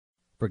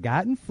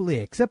Forgotten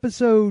Flicks,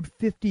 episode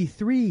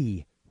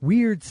 53,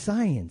 Weird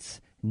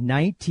Science,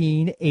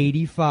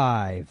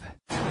 1985.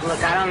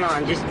 Look, I don't know.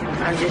 I'm just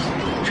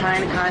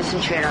trying to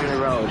concentrate on the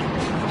road.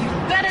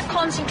 You better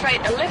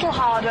concentrate a little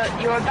harder.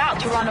 You're about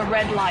to run a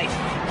red light.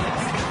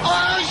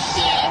 Oh,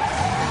 shit!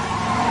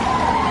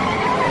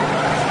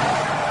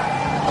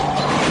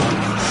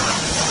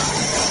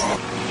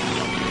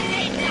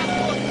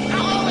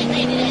 I always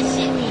hated that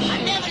shit. I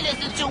never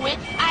listened to it.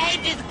 I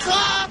hate this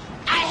car.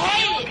 I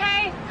hate it.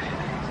 Okay.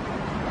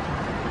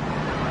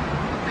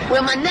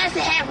 Well, my nuts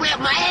are halfway up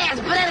my ass,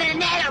 but other than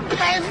that, I'm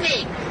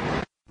perfect.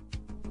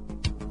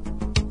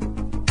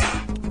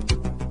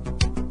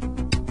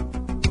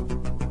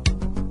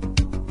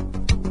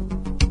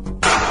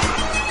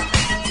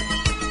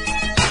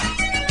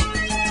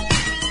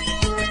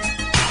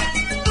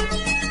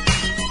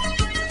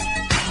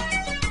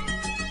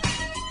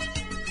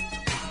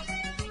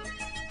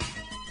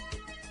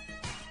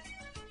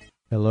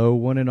 Hello,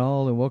 one and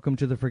all, and welcome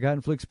to the Forgotten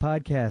Flicks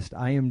podcast.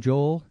 I am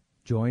Joel,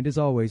 joined as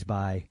always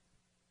by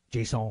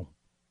Jason.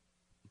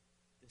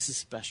 This is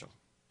special.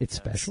 It's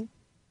special?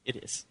 It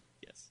is,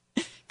 yes.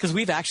 Because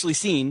we've actually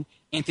seen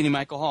Anthony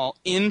Michael Hall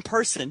in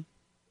person.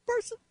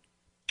 We're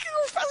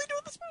finally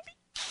doing this movie.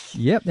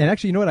 Yep, and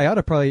actually, you know what? I ought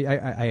to probably.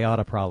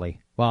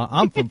 Well,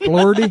 I'm from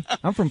Florida.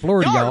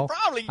 Y'all.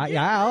 I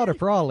ought to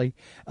probably.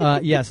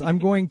 Yes, I'm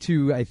going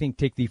to, I think,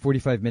 take the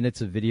 45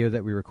 minutes of video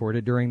that we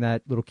recorded during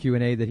that little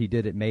Q&A that he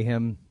did at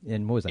Mayhem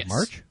in, what was that,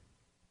 March?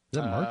 Is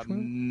that March?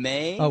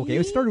 May? Oh, okay,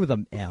 it started with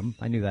an M.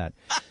 I knew that.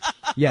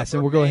 Yes,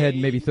 and we'll go ahead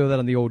and maybe throw that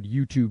on the old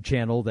YouTube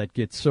channel that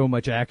gets so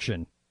much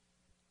action.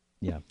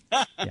 Yeah.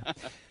 Yeah.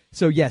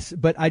 So, yes,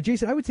 but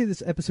Jason, I would say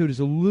this episode is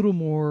a little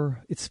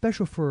more, it's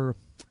special for,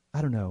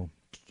 I don't know,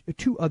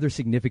 two other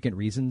significant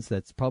reasons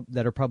that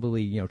are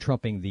probably,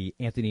 trumping the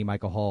Anthony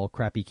Michael Hall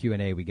crappy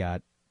Q&A we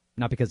got.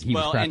 Not because he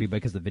was crappy, but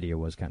because the video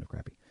was kind of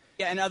crappy.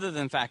 Yeah, and other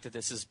than the fact that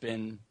this has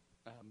been,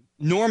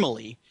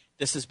 normally,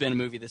 this has been a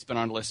movie that's been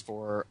on the list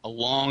for a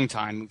long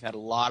time. We've had a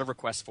lot of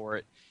requests for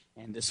it,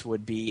 and this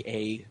would be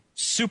a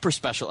super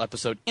special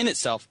episode in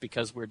itself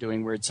because we're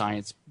doing Weird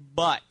Science,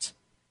 but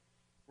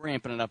we're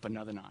amping it up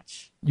another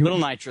notch. Little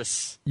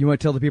nitrous. You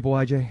want to tell the people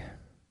why, Jay?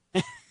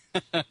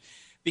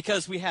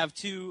 Because we have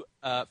two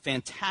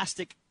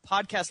fantastic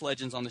podcast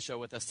legends on the show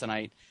with us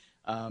tonight,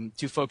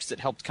 two folks that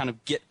helped kind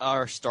of get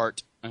our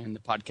start in the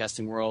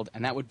podcasting world,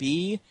 and that would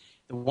be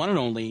the one and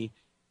only,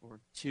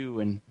 or two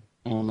and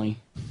only,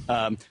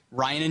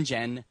 Ryan and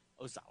Jen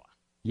Ozawa.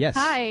 Yes.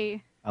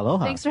 Hi.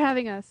 Aloha. Thanks for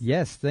having us.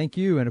 Yes, thank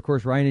you. And, of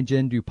course, Ryan and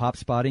Jen do Pop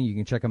Spotting. You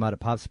can check them out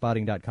at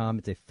popspotting.com.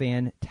 It's a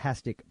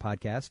fantastic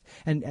podcast.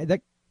 And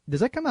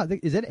does that come out?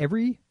 Is that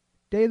every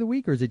day of the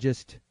week, or is it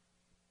just...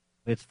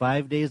 It's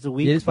 5 days a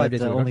week, it is 5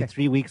 days a week. Only Okay.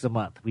 3 weeks a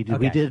month. We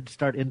did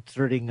start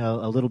inserting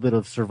a little bit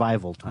of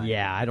survival time.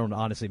 Yeah, I don't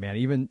honestly, man.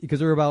 Even because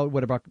they're about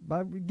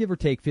give or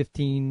take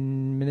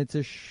 15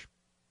 minutes-ish,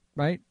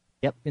 right?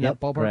 Yep. In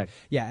that ballpark. Correct.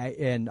 Yeah,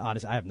 and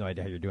honestly, I have no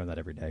idea how you're doing that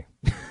every day.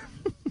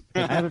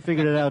 I haven't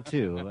figured it out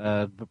too.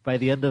 But by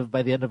the end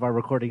of our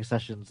recording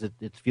sessions,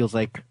 it feels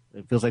like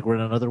we're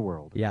in another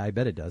world. Yeah, I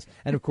bet it does.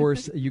 And of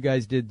course, you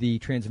guys did the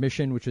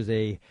Transmission, which is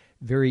a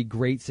very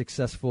great,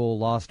 successful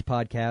Lost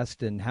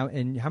podcast. And how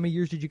many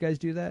years did you guys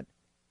do that?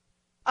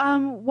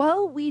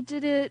 Well, we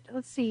did it.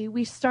 Let's see.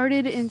 We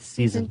started in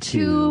season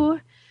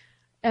two,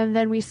 and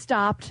then we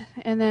stopped,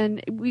 and then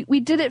we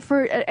did it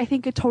for I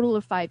think a total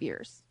of 5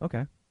 years.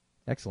 Okay,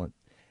 excellent.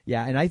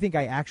 Yeah, and I think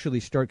I actually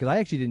because I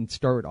actually didn't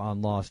start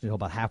on Lost until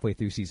about halfway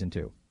through season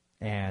 2,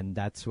 and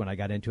that's when I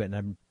got into it.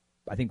 And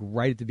I think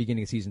right at the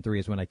beginning of season 3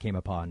 is when I came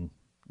upon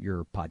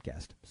your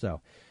podcast.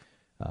 So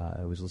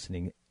I was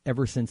listening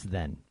ever since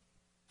then.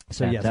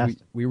 So fantastic.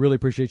 Yes, we really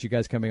appreciate you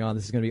guys coming on.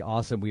 This is going to be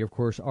awesome. We of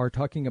course are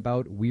talking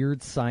about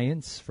Weird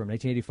Science from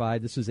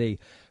 1985. This is a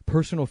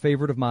personal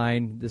favorite of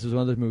mine. This is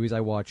one of those movies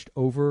I watched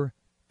over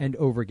and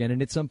over again,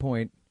 and at some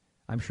point,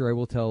 I'm sure I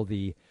will tell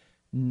the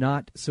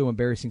not so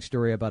embarrassing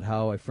story about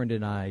how a friend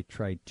and I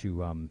tried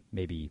to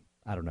maybe,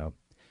 I don't know,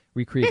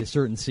 recreate a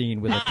certain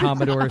scene with a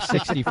Commodore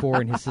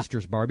 64 and his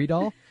sister's Barbie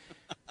doll.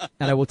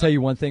 And I will tell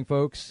you one thing,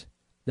 folks,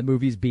 the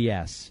movie's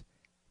BS.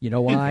 You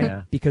know why?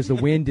 Yeah. Because the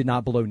wind did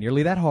not blow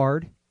nearly that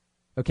hard.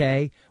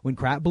 Okay, when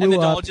crap blew and the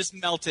up, doll just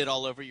melted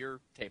all over your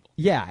table.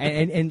 Yeah,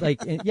 and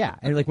like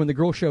when the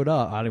girl showed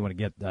up, I didn't want to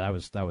get that.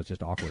 That was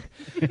just awkward.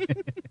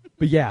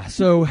 But yeah,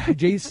 so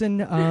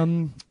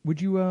Jason, would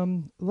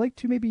you like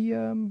to maybe I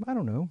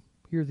don't know,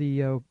 hear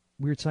the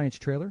Weird Science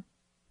trailer?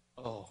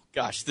 Oh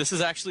gosh, this is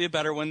actually a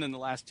better one than the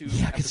last two.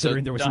 Yeah,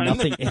 considering there was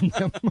nothing in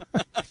them.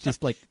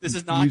 Just like this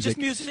is not just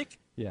music.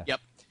 Yeah. Yep.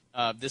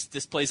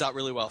 This plays out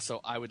really well,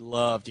 so I would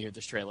love to hear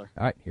this trailer.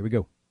 All right, here we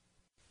go.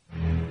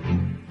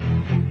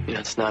 You know,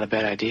 it's not a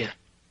bad idea.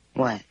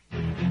 What?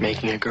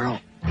 Making a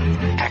girl.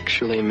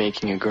 Actually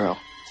making a girl.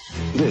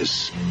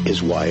 This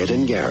is Wyatt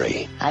and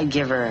Gary. I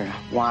give her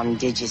warm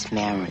digits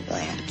mammary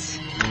glands.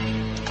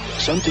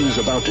 Something's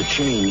about to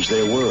change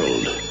their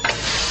world.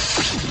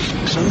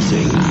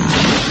 Something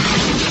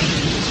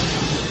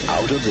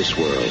out of this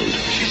world.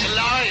 She's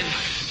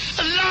alive!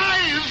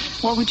 Alive!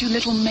 What would you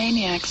little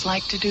maniacs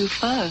like to do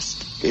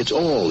first? It's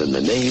all in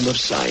the name of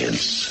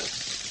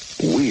science.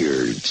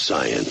 Weird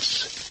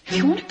science. If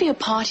you want to be a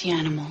party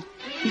animal,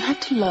 you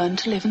have to learn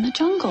to live in the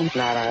jungle.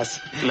 Not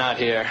us. Not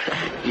here.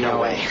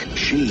 No way.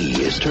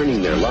 She is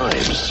turning their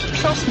lives.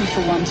 Trust me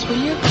for once,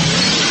 will you?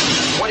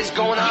 What is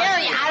going on?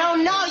 Gary, I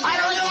don't know. I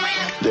don't know,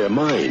 man. Their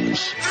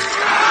minds,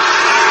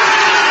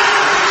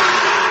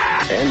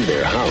 and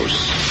their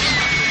house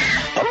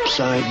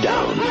upside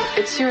down.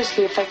 It's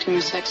seriously affecting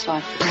your sex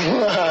life.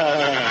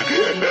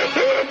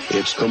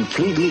 It's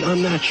completely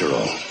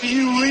unnatural. Do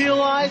you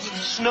realize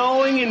it's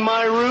snowing in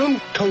my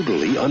room?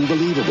 Totally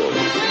unbelievable.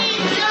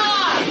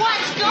 God,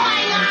 what's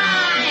going on?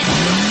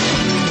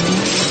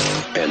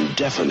 And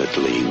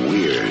definitely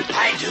weird.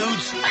 Hi,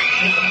 dudes.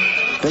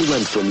 They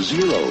went from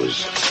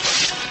zeros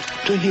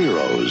to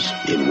heroes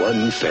in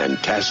one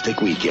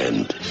fantastic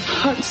weekend.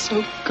 That's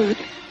so good.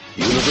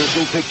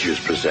 Universal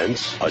Pictures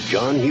presents a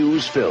John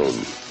Hughes film,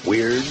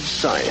 Weird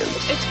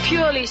Science. It's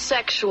purely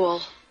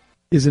sexual.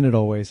 Isn't it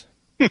always?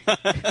 It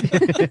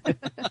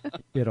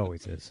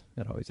always is.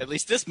 It always is. At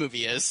least this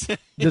movie is.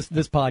 This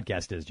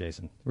podcast is,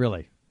 Jason.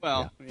 Really.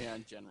 Well, yeah,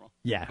 in general.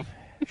 Yeah,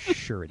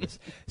 sure it is.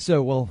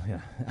 So, well, yeah.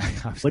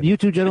 What you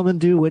two gentlemen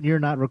do when you're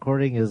not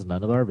recording is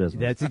none of our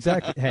business. That's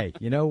exactly. Hey,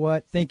 you know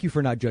what? Thank you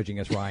for not judging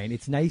us, Ryan.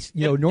 It's nice.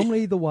 You know,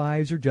 normally the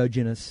wives are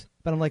judging us,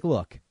 but I'm like,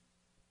 look,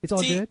 it's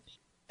all good.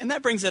 And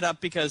that brings it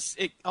up because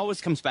it always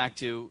comes back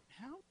to,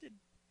 how did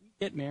we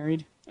get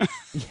married?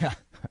 Yeah.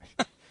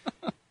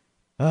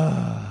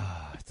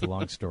 It's a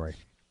long story.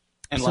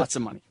 And lots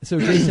of money. So,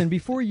 Jason,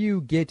 before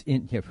you get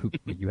in,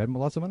 you had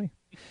lots of money?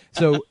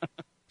 So,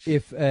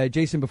 if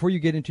Jason, before you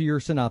get into your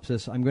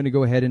synopsis, I'm going to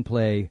go ahead and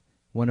play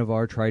one of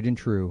our tried and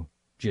true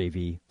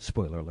JV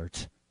spoiler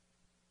alerts.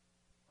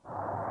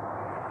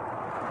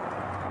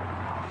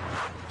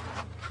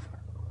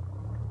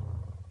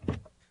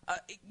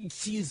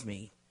 Excuse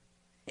me.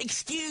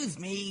 Excuse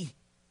me.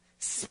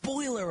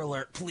 Spoiler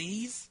alert,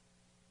 please.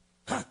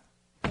 Huh.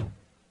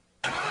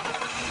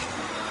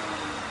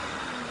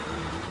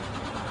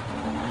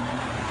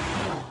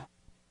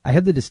 I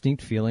had the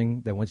distinct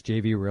feeling that once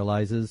JV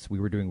realizes we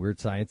were doing Weird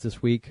Science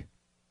this week,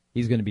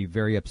 he's going to be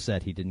very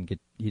upset he didn't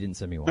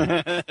send me one.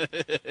 Yes.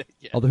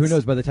 Although who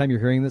knows, by the time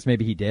you're hearing this,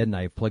 maybe he did and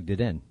I plugged it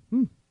in.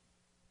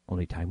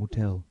 Only time will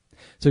tell.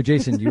 So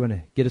Jason, do you want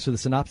to get us to the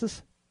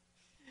synopsis?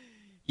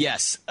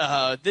 Yes.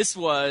 This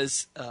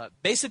was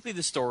basically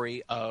the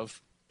story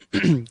of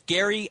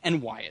Gary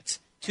and Wyatt,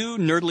 two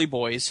nerdly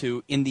boys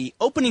who, in the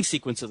opening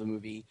sequence of the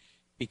movie,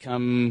 they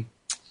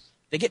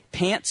get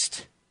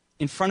pantsed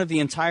in front of the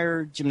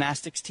entire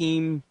gymnastics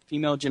team,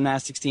 female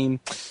gymnastics team,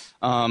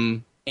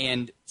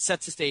 and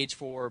sets the stage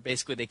for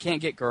basically they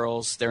can't get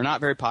girls, they're not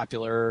very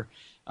popular,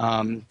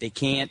 they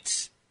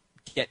can't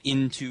get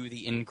into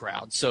the in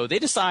crowd. So they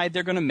decide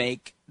they're going to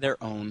make their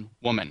own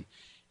woman.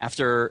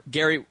 After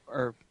Gary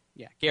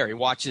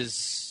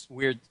watches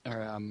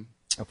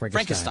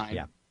Frankenstein.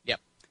 Yeah. Yep.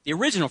 The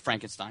original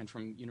Frankenstein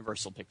from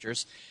Universal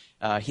Pictures.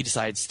 He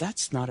decides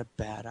that's not a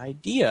bad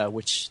idea,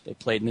 which they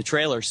played in the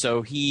trailer.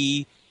 So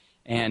he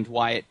and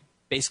Wyatt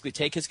basically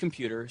take his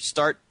computer,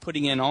 start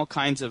putting in all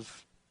kinds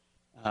of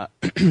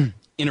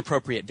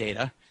inappropriate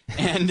data,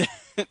 and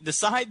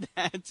decide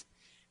that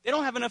they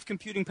don't have enough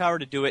computing power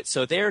to do it,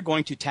 so they're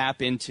going to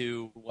tap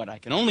into what I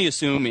can only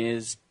assume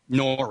is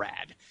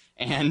NORAD,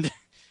 and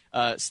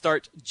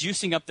start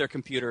juicing up their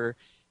computer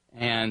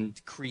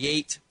and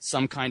create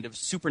some kind of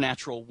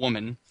supernatural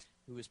woman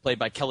who is played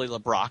by Kelly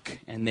LeBrock,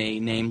 and they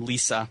name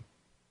Lisa.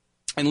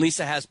 And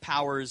Lisa has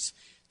powers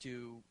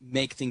to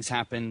make things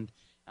happen,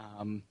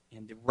 and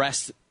the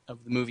rest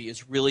of the movie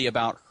is really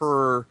about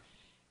her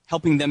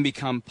helping them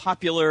become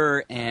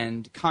popular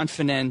and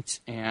confident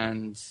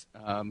and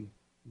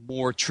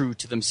more true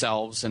to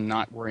themselves and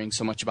not worrying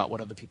so much about what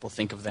other people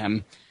think of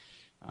them.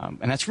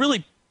 And that's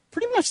really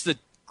pretty much the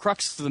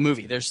crux of the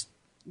movie. There's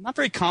not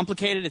very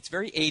complicated. It's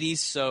very 80s,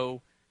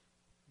 so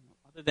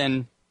other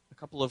than a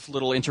couple of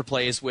little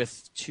interplays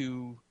with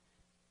two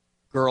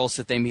girls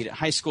that they meet at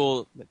high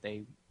school that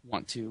they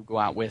want to go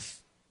out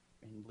with,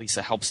 and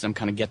Lisa helps them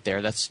kind of get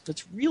there. That's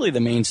really the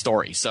main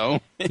story. So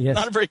it's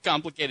not a very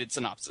complicated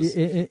synopsis.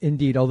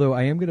 Indeed, although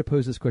I am going to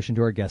pose this question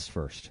to our guests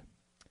first.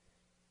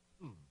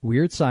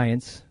 Weird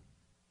Science,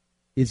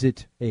 is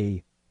it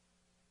a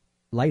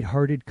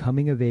lighthearted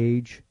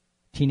coming-of-age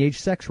teenage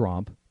sex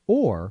romp,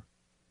 or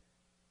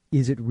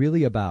is it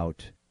really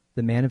about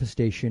the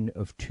manifestation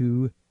of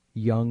two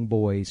young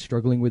boys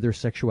struggling with their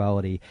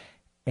sexuality,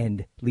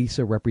 and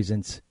Lisa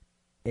represents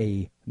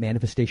a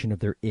manifestation of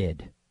their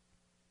id?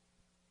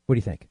 What do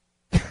you think?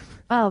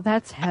 Wow,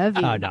 that's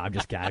heavy. Oh, no, I'm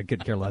just kidding. I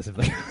couldn't care less.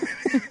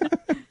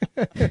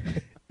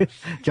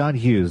 John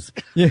Hughes.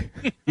 Yeah.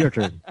 Your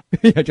turn.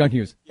 Yeah, John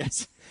Hughes.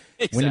 Yes,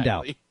 exactly. When in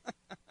doubt.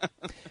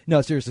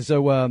 No, seriously.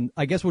 So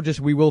I guess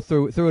we will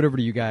throw it over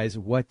to you guys.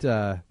 What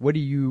did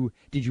you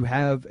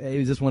have?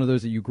 Is this one of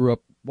those that you grew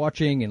up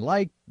watching and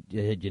liked?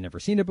 Had you never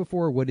seen it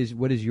before? What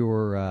is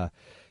your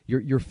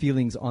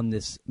feelings on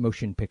this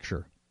motion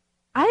picture?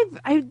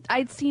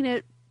 I'd seen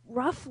it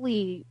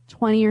roughly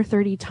 20 or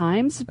 30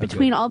 times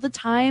between all the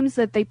times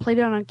that they played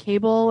it on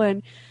cable,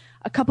 and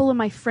a couple of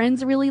my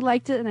friends really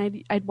liked it,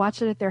 and I'd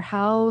watch it at their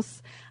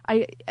house.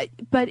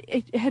 But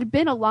it had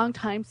been a long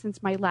time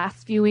since my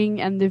last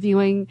viewing and the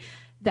viewing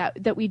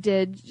that we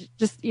did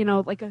just,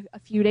 like a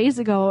few days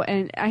ago,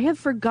 and I have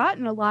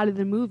forgotten a lot of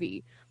the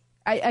movie.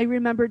 I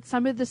remembered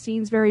some of the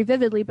scenes very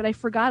vividly, but I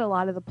forgot a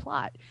lot of the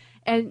plot.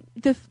 And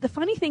the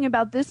funny thing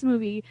about this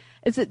movie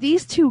is that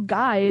these two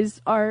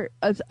guys are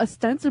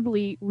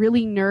ostensibly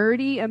really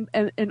nerdy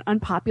and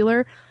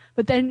unpopular,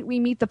 but then we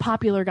meet the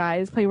popular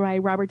guys played by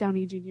Robert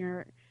Downey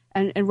Jr.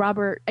 and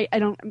Robert. I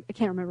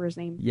can't remember his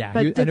name. Yeah,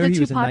 but I know he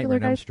was in popular Nightmare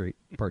on Elm guys. Street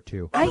Part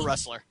 2. Robert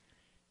Ressler.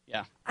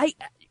 Yeah.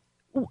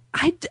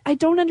 I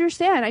don't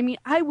understand. I mean,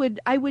 I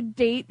would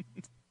date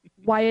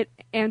Wyatt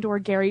and or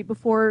Gary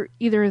before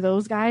either of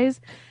those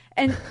guys,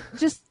 and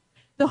just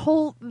the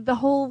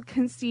whole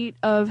conceit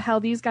of how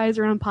these guys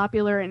are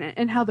unpopular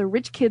and how the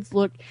rich kids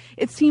look,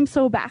 it seems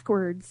so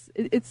backwards.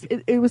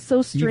 It was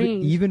so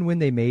strange. Even when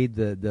they made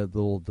the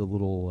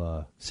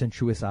little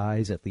sensuous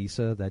eyes at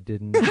Lisa, that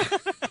didn't.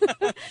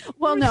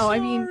 Well, no, I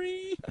mean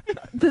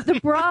the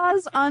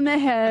bras on the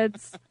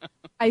heads.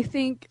 I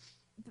think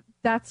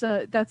that's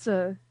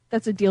a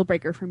deal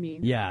breaker for me.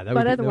 Yeah, that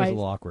was a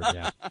little awkward.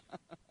 Yeah.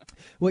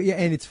 Well, yeah,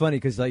 and it's funny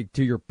because, like,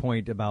 to your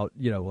point about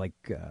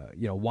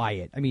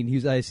Wyatt. I mean,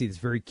 he's obviously this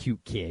very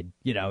cute kid.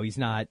 He's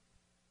not.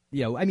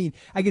 I mean,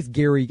 I guess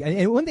Gary.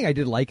 And one thing I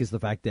did like is the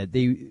fact that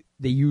they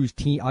use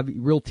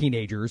real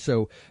teenagers.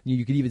 So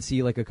you could even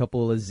see like a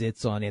couple of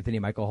zits on Anthony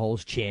Michael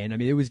Hall's chin. I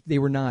mean, they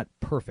were not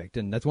perfect,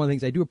 and that's one of the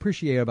things I do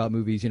appreciate about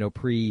movies. Mid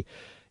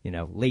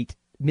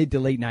to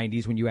late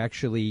 '90s when you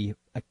actually.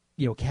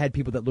 Had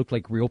people that looked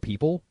like real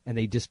people, and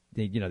they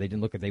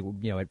didn't look like they,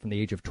 from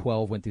the age of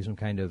 12 went through some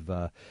kind of,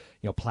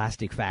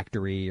 plastic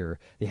factory, or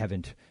they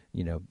haven't,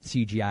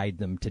 CGI'd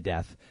them to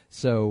death.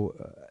 So,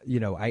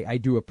 I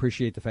do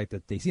appreciate the fact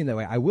that they seem that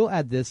way. I will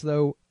add this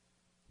though,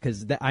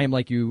 because I am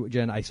like you,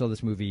 Jen. I saw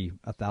this movie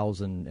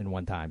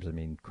 1,001 times. I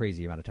mean,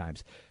 crazy amount of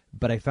times.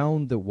 But I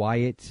found the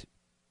Wyatt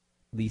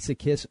Lisa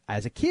kiss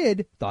as a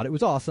kid, thought it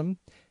was awesome.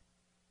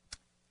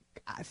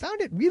 I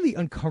found it really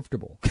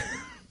uncomfortable.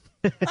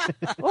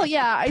 Well,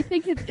 yeah, I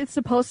think it's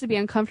supposed to be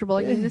uncomfortable.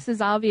 I mean, this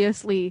is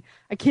obviously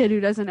a kid who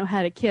doesn't know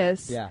how to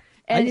kiss. Yeah.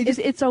 And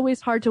it's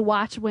always hard to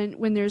watch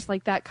when there's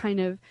like that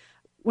kind of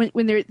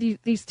when there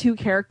these two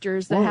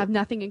characters that have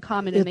nothing in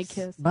common and they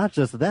kiss. Not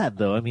just that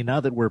though. I mean,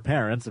 now that we're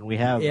parents and we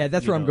have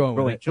that's where I'm going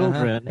growing with it.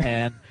 children,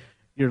 and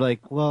you're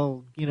like,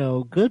 well,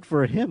 good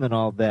for him and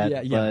all that.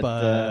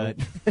 But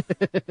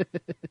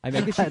I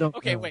mean, I don't.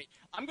 Okay, wait.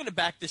 I'm going to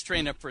back this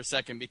train up for a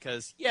second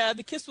because,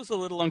 the kiss was a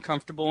little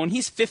uncomfortable, and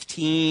he's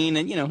 15,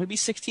 and he'll be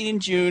 16 in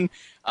June.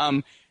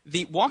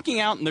 The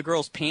walking out in the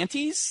girl's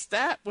panties,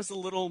 that was a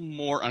little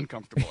more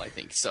uncomfortable, I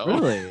think. So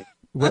really.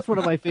 That's one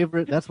of my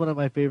favorite. That's one of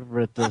my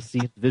favorite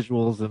scenes,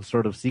 visuals, and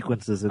sort of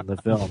sequences in the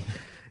film.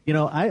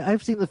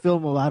 I've seen the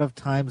film a lot of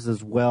times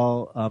as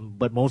well,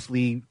 but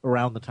mostly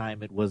around the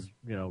time it was,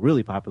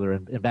 really popular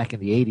and back in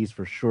the 80s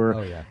for sure.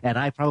 Oh, yeah. And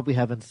I probably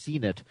haven't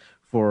seen it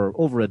for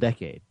over a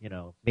decade,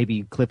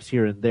 maybe clips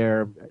here and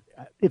there.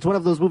 It's one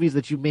of those movies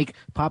that you make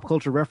pop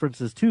culture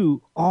references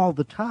to all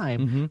the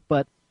time,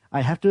 but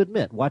I have to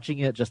admit, watching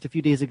it just a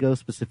few days ago,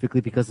 specifically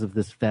because of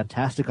this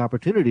fantastic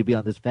opportunity to be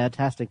on this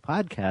fantastic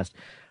podcast,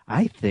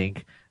 I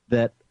think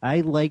that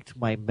I liked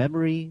my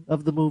memory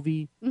of the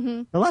movie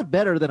a lot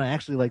better than I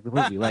actually liked the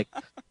movie. Like,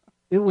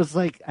 it was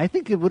like, I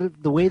think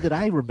the way that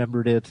I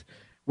remembered it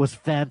was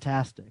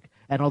fantastic.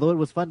 And although it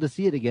was fun to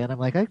see it again, I'm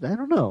like, I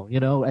don't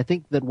know. I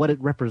think that what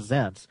it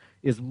represents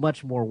is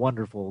much more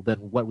wonderful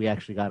than what we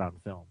actually got on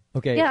film.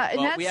 Okay. Yeah,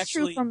 and that's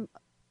true from...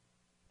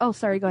 Oh,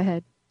 sorry, go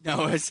ahead.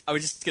 No, I was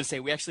just going to say,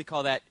 we actually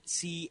call that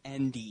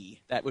CND.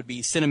 That would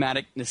be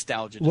cinematic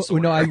nostalgia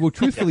disorder. Well, no,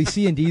 truthfully,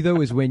 CND,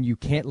 though, is when you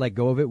can't let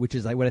go of it, which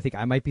is like what I think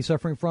I might be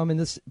suffering from in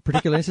this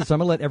particular instance. So I'm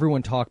going to let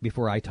everyone talk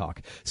before I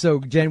talk. So,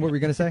 Jen, what were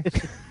you going to say?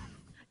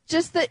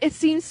 Just that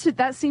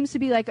that seems to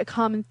be like a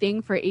common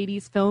thing for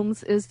 80s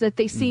films, is that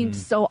they seemed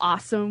so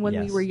awesome when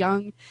we were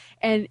young.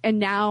 And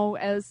now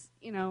as,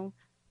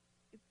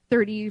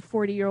 30,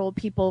 40-year-old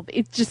people,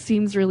 it just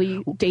seems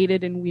really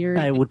dated and weird.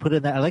 I would put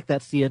in that. I like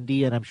that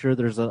CND, and I'm sure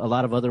there's a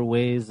lot of other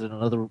ways and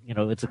another,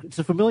 it's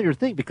a familiar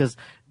thing because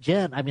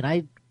Jen, I mean,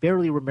 I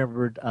barely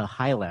remembered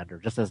Highlander,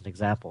 just as an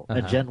example.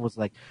 And Jen was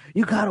like,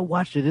 you got to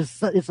watch it.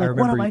 It's like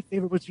one of my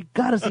favorite ones. You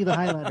got to see the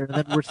Highlander. And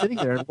then we're sitting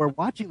there and we're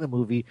watching the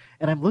movie,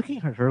 and I'm looking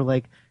at her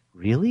like,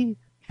 really?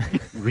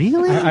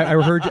 Really? I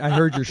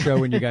heard your show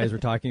when you guys were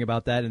talking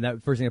about that, and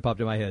that first thing that popped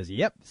in my head is,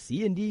 "Yep,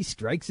 C&D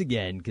strikes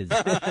again." Because,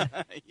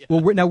 well,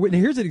 now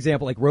here's an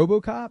example, like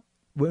RoboCop.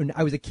 When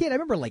I was a kid, I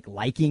remember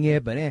liking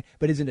it, but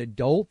as an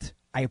adult,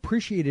 I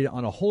appreciated it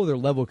on a whole other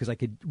level because I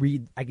could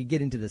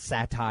get into the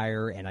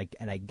satire, and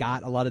I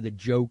got a lot of the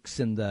jokes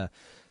and the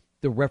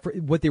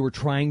what they were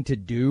trying to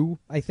do,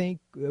 I think,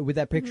 with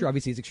that picture.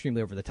 Obviously, it's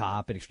extremely over the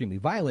top and extremely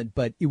violent,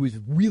 but it was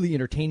really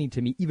entertaining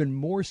to me, even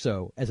more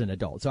so as an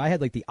adult. So I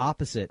had like the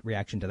opposite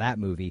reaction to that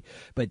movie,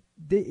 but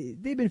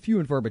they've been few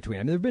and far between.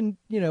 I mean, there have been,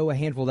 a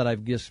handful that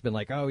I've just been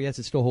like, oh, yes,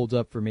 it still holds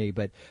up for me,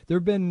 but there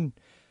have been,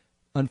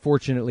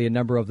 unfortunately, a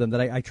number of them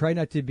that I try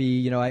not to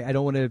be, I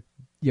don't want to,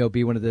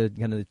 be one of the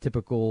kind of the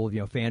typical,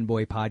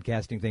 fanboy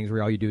podcasting things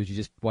where all you do is you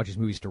just watch these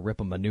movies to rip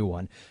them a new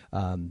one.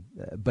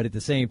 But at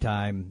the same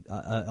time,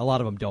 a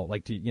lot of them don't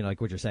like to, like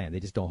what you're saying. They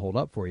just don't hold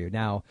up for you.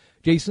 Now,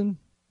 Jason,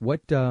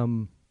 what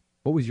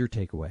was your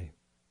takeaway?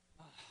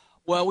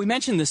 Well, we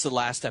mentioned this the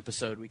last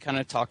episode. We kind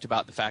of talked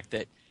about the fact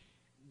that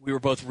we were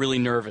both really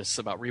nervous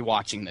about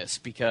rewatching this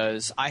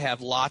because I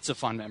have lots of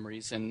fond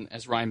memories. And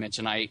as Ryan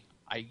mentioned, I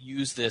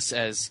use this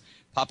as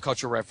pop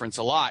culture reference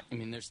a lot. I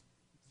mean, there's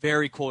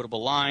very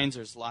quotable lines.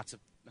 There's lots of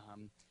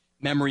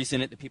memories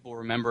in it that people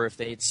remember if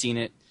they had seen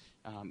it,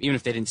 even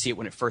if they didn't see it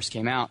when it first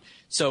came out.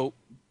 So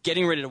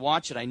getting ready to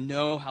watch it, I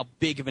know how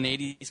big of an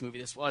 80s movie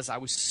this was. I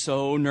was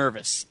so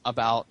nervous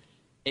about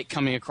it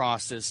coming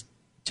across as,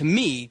 to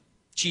me,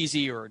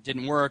 cheesy or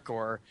didn't work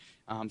or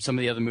some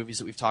of the other movies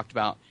that we've talked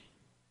about.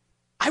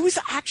 I was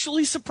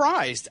actually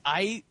surprised.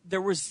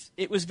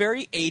 It was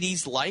very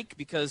 80s-like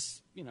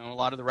because, a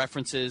lot of the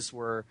references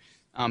were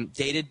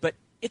dated, but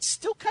it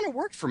still kind of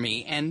worked for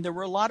me, and there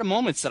were a lot of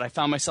moments that I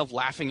found myself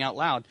laughing out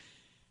loud.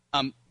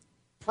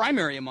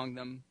 Primary among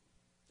them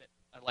that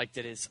I liked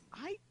it is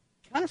I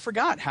kind of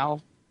forgot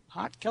how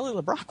hot Kelly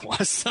LeBrock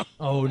was. So.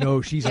 Oh,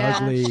 no, she's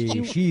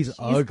ugly. She's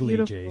ugly,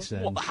 beautiful.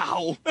 Jason.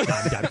 Wow.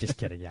 I'm just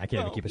kidding. Yeah, I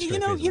can't even keep a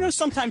straight face.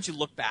 Sometimes you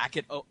look back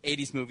at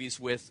 80s movies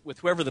with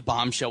whoever the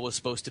bombshell was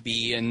supposed to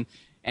be,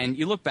 and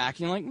you look back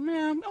and you're like,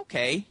 man,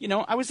 okay.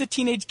 I was a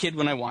teenage kid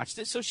when I watched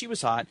it, so she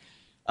was hot.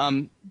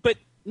 But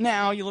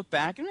now you look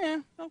back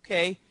and,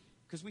 okay.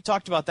 Because we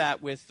talked about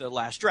that with The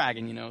Last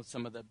Dragon,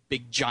 some of the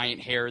big giant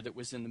hair that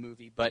was in the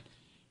movie. But,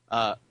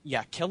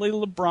 Kelly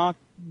LeBrock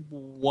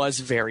was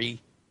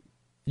very...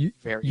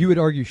 You would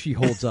argue she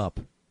holds up.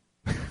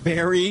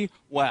 Very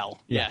well,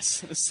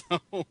 yes.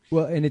 So.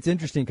 Well, and it's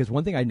interesting because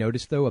one thing I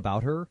noticed, though,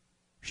 about her,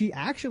 she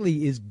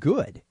actually is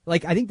good.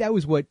 Like, I think that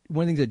was one of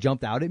the things that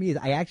jumped out at me is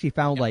I actually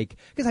found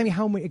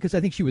because I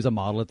think she was a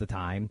model at the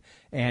time.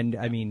 And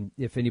I mean,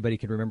 if anybody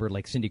can remember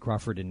like Cindy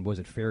Crawford in, was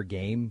it Fair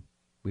Game?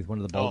 With one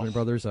of the Baldwin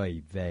brothers, but a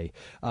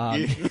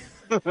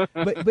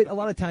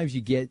lot of times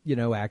you get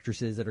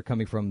actresses that are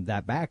coming from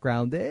that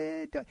background.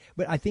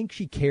 But I think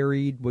she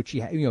carried what she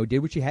did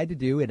what she had to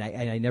do, and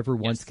I never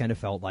once kind of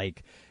felt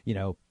like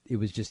it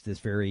was just this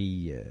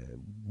very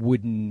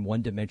wooden,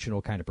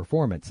 one-dimensional kind of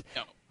performance.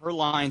 No, her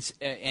lines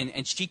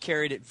and she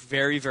carried it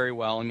very, very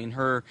well. I mean,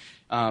 her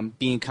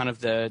being kind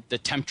of the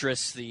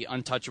temptress, the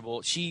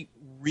untouchable. She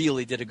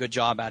really did a good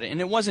job at it,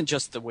 and it wasn't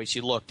just the way she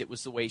looked; it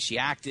was the way she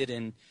acted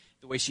and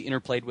the way she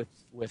interplayed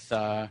with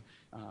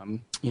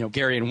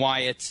Gary and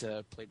Wyatt,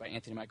 played by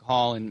Anthony Michael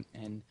Hall and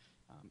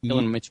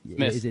Ilan Mitchell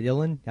Smith. Is it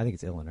Ilan? I think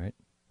it's Ilan, right?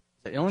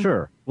 Is it Ilan?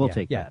 Sure, we'll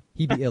take that.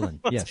 He be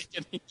Ilan. Yes,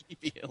 he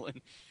be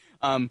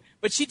Ilan.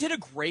 But she did a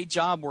great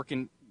job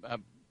working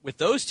with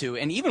those two,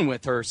 and even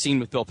with her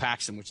scene with Bill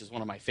Paxton, which is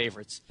one of my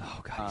favorites.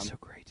 Oh God, he's so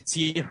great.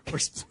 He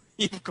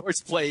of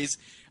course plays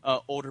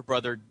older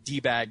brother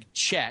D-bag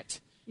Chet.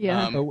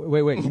 Yeah.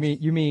 Wait.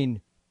 You mean?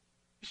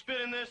 You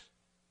spitting this?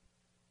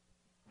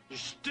 You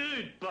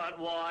stewed,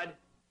 buttwad.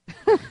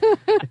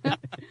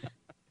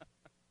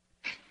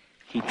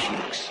 He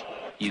pukes.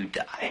 You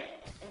die.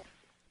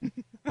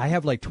 I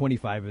have like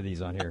 25 of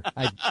these on here.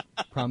 I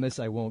promise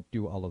I won't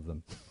do all of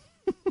them.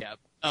 Yeah.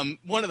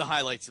 One of the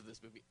highlights of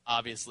this movie,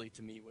 obviously,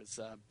 to me, was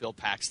Bill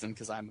Paxton,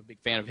 because I'm a big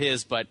fan of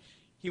his, but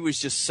he was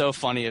just so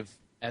funny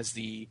as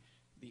the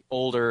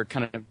older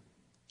kind of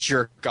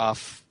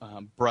jerk-off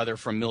brother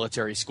from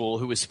military school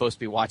who was supposed to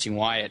be watching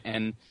Wyatt.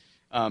 And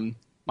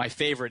my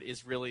favorite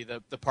is really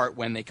the part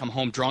when they come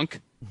home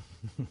drunk.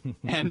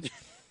 And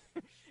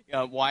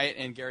Wyatt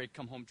and Gary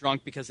come home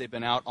drunk because they've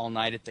been out all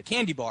night at the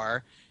candy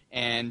bar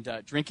and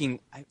drinking,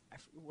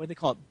 what do they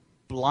call it,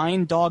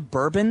 blind dog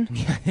bourbon?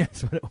 Yeah,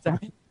 that's what it was.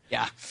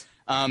 Yeah.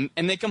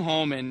 And they come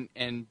home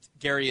and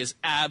Gary is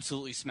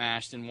absolutely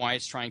smashed and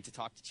Wyatt's trying to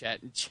talk to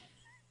Chet.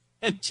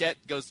 And Chet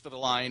goes for the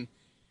line,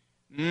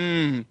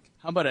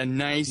 how about a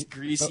nice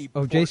greasy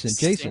pork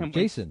sandwich?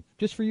 Jason,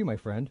 just for you, my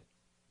friend.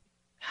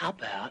 How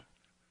about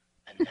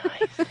a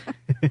nice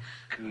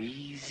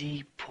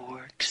greasy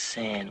pork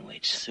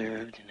sandwich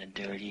served in a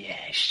dirty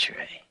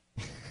ashtray?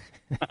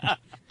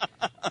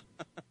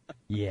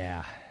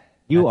 Yeah.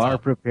 You are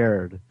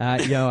prepared.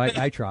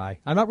 I try.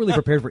 I'm not really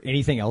prepared for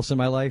anything else in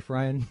my life,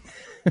 Ryan.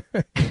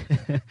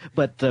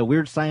 But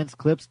Weird Science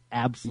clips,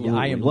 absolutely. Yeah,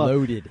 I am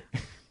loaded.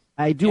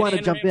 I do want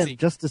to jump in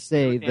just to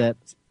say that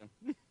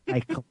I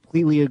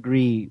completely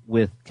agree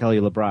with Kelly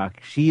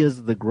LeBrock. She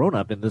is the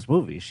grown-up in this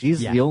movie.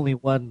 She's the only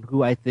one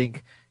who I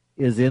think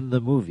is in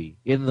the movie,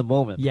 in the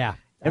moment. Yeah.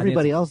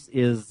 Everybody else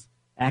is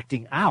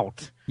acting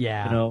out.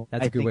 Yeah, you know,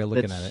 that's a good way of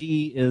looking at it.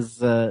 She is,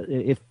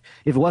 if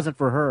it wasn't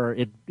for her,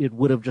 it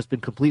would have just been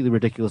completely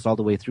ridiculous all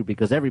the way through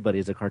because everybody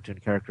is a cartoon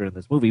character in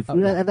this movie,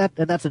 and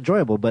that's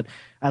enjoyable. But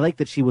I like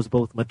that she was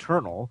both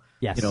maternal,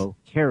 yes, you know,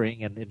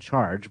 caring and in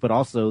charge, but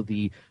also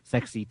the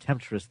sexy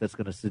temptress that's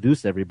going to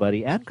seduce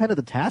everybody, and kind of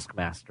the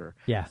taskmaster.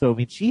 Yeah. So I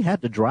mean, she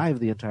had to drive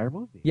the entire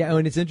movie. Yeah,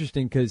 and it's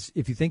interesting because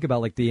if you think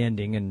about like the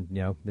ending, and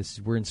you know,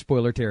 we're in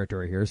spoiler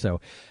territory here, so,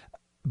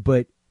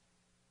 but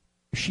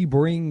she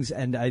brings,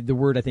 and the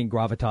word I think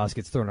gravitas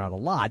gets thrown out a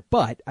lot,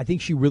 but I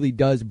think she really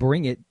does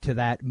bring it to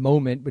that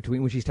moment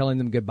between when she's telling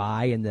them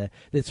goodbye and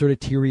that sort of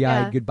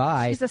teary-eyed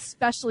goodbye. She's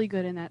especially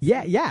good in that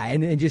scene. Yeah,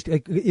 and just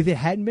like, if it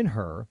hadn't been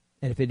her,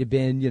 and if it had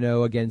been, you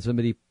know, again,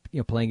 somebody,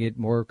 you know, playing it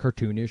more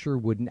cartoonish or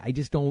wouldn't,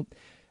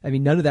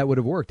 none of that would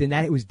have worked. And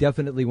that it was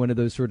definitely one of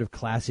those sort of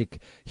classic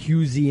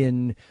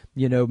Hughesian,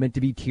 you know, meant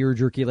to be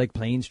tear-jerky, like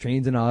Planes,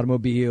 Trains, and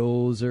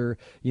Automobiles, or,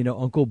 you know,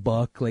 Uncle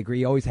Buck, like where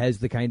he always has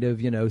the kind of,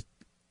 you know,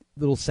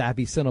 little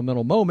sappy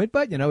sentimental moment,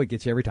 but you know, it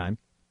gets you every time.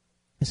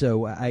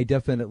 So I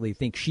definitely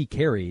think she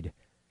carried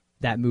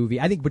that movie.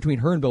 I think between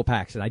her and Bill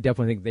Paxton, I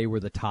definitely think they were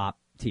the top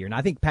tier. And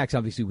I think Pax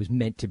obviously was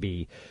meant to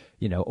be,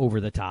 you know, over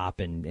the top,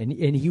 and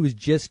he was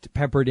just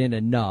peppered in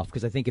enough,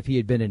 because I think if he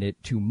had been in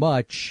it too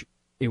much,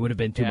 it would have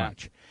been too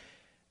much.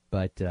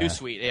 But too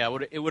sweet. Yeah,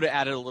 it would have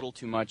added a little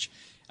too much.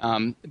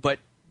 But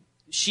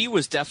she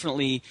was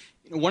definitely,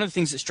 you know, one of the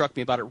things that struck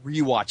me about it,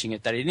 rewatching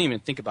it, that I didn't even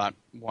think about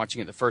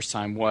watching it the first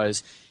time,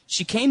 was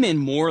she came in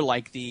more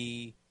like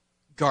the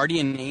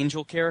guardian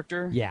angel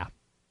character. Yeah.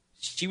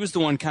 She was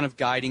the one kind of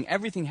guiding.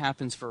 Everything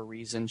happens for a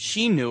reason.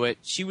 She knew it.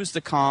 She was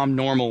the calm,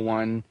 normal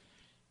one,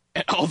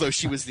 although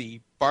she was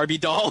the Barbie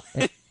doll.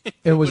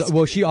 It was,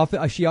 well, she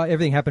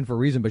everything happened for a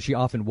reason, but she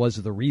often was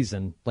the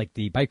reason, like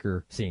the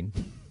biker scene.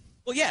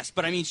 Well, yes,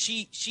 but I mean,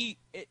 she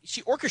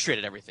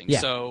orchestrated everything. Yeah.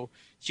 So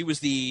she was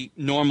the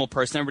normal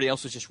person. Everybody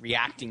else was just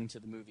reacting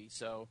to the movie.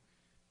 So,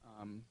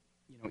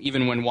 you know,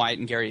 even when Wyatt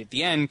and Gary at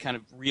the end kind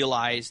of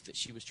realized that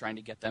she was trying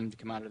to get them to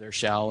come out of their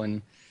shell,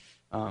 and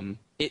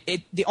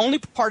the only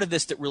part of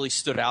this that really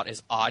stood out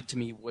as odd to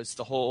me was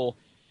the whole.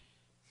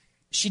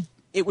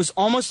 It was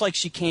almost like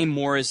she came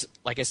more as,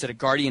 like I said, a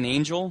guardian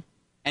angel,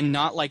 and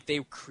not like they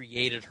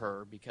created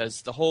her,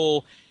 because the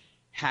whole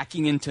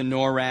hacking into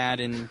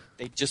NORAD and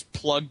they just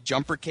plugged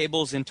jumper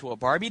cables into a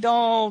Barbie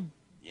doll.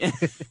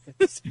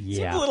 Seemed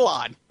a little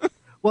odd.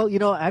 Well, you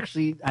know,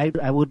 actually,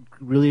 I would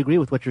really agree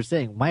with what you're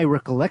saying. My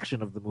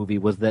recollection of the movie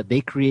was that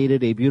they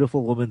created a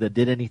beautiful woman that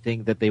did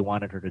anything that they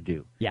wanted her to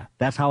do. Yeah.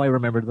 That's how I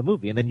remembered the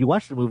movie. And then you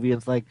watch the movie and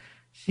it's like,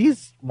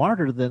 she's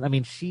smarter than, I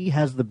mean, she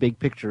has the big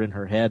picture in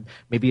her head.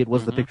 Maybe it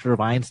was the picture of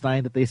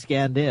Einstein that they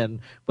scanned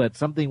in, but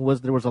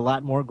there was a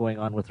lot more going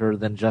on with her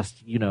than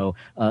just, you know,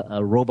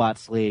 a robot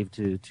slave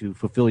to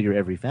fulfill your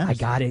every fantasy.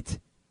 I got it.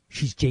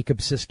 She's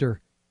Jacob's sister.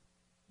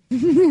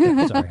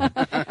 Sorry.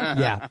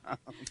 Yeah.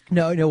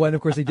 No, and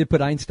of course they did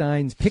put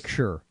Einstein's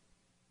picture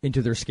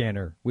into their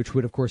scanner, which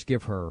would of course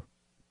give her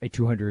a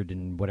 200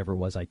 and whatever it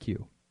was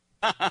IQ.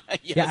 Yes,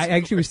 yeah, I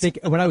actually was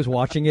thinking when I was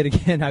watching it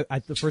again.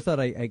 The first thought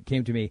I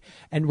came to me,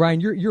 and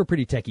Ryan, you're a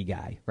pretty techie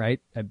guy, right?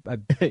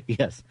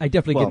 Yes, I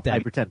definitely get that. I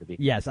pretend to be.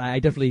 Yes, I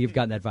definitely have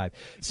gotten that vibe.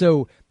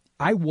 So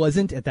I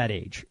wasn't at that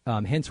age,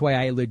 hence why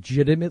I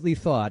legitimately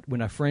thought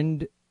when a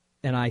friend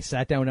and I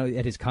sat down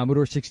at his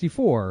Commodore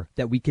 64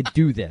 that we could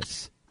do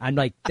this. I'm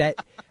like that.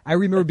 I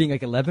remember being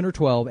like 11 or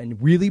 12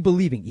 and really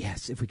believing,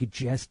 yes, if we could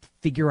just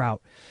figure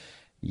out.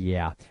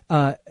 Yeah.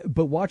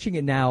 But watching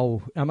it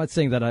now, I'm not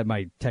saying that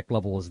my tech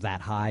level is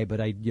that high,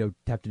 but I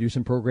have to do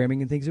some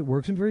programming and things at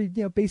work, some very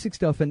basic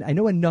stuff. And I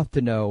know enough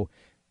to know,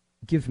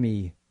 give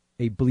me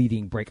a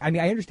bleeding break. I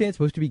mean, I understand it's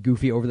supposed to be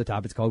goofy, over the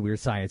top. It's called Weird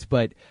Science,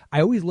 but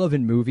I always love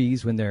in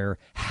movies when they're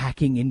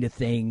hacking into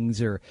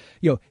things, or,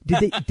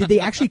 did they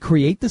actually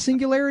create the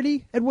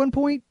singularity at one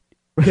point?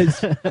 Because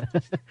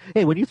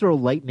hey, when you throw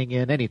lightning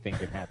in, anything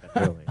can happen.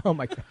 Really. Oh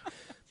my God.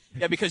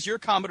 Yeah, because your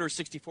Commodore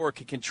 64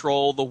 can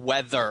control the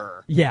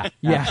weather. Yeah,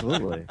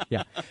 absolutely.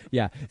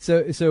 Yeah.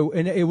 So,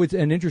 and it was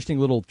an interesting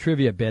little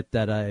trivia bit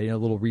that a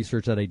little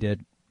research that I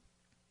did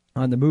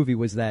on the movie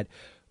was that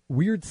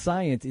Weird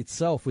Science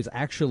itself was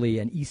actually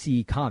an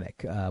EC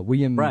comic.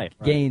 William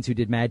Gaines, who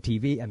did Mad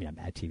TV, not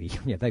Mad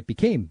TV, that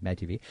became Mad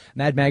TV,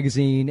 Mad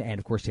Magazine, and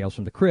of course Tales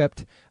from the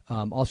Crypt,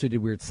 also did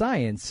Weird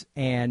Science.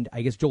 And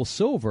I guess Joel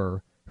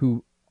Silver,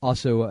 who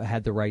also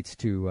had the rights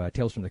to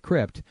Tales from the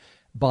Crypt,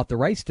 bought the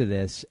rights to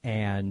this,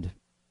 and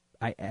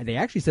they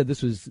actually said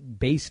this was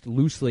based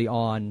loosely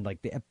on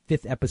like the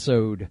 5th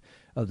episode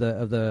of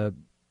the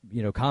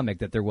comic,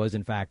 that there was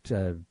in fact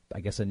I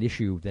guess an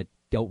issue that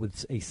dealt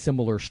with a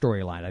similar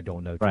storyline. I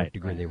don't know to what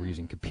degree they were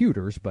using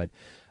computers, but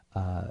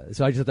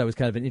so I just thought that was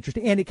kind of an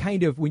interesting, and it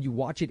kind of, when you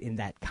watch it in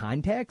that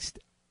context,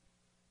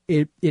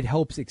 it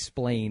helps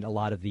explain a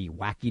lot of the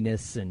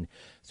wackiness and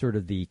sort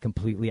of the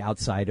completely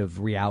outside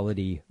of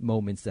reality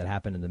moments that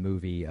happen in the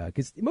movie.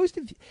 Because most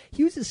of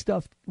Hughes'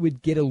 stuff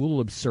would get a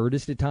little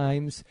absurdist at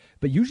times,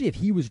 but usually if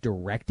he was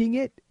directing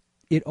it,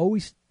 it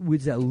always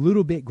was a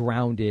little bit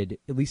grounded,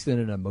 at least in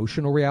an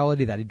emotional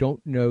reality that I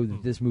don't know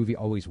that this movie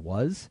always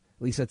was.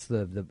 At least that's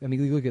I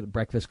mean, you look at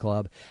Breakfast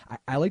Club.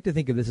 I like to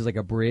think of this as like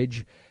a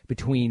bridge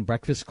between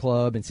Breakfast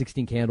Club and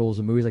 16 Candles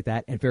and movies like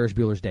that and Ferris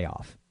Bueller's Day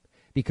Off.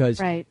 Because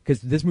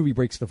this movie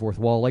breaks the fourth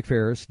wall like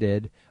Ferris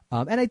did.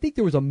 And I think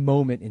there was a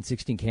moment in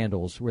 16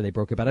 Candles where they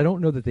broke it, but I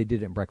don't know that they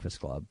did it in Breakfast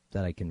Club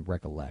that I can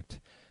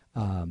recollect.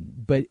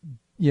 But,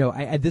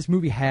 this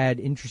movie had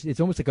it's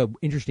almost like an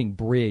interesting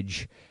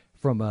bridge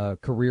from a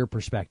career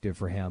perspective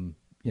for him.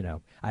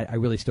 I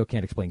really still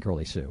can't explain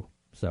Curly Sue.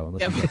 So,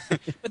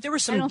 but there were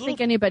some. I don't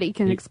think anybody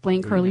can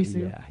explain Curly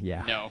Sue.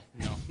 Yeah.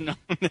 No,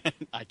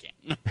 I can't.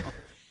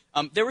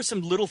 No. There were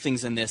some little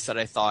things in this that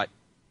I thought,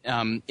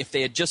 if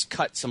they had just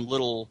cut some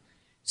little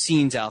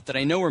scenes out that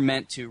I know were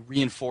meant to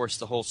reinforce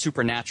the whole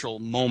supernatural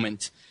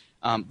moment,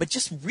 but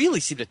just really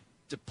seemed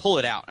to pull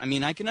it out. I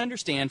mean, I can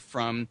understand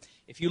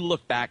if you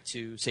look back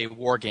to, say,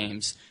 War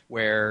Games,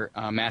 where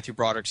Matthew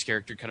Broderick's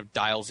character kind of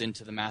dials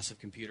into the massive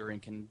computer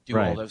and can do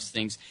all those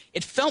things.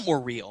 It felt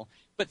more real.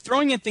 But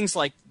throwing in things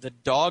like the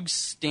dogs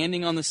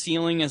standing on the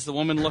ceiling as the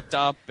woman looked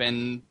up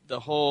and the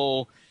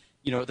whole,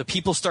 the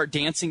people start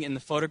dancing in the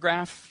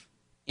photograph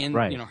and,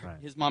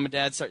 his mom and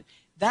dad start,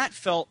 that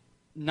felt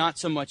not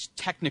so much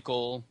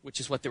technical, which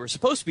is what they were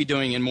supposed to be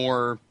doing, and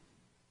more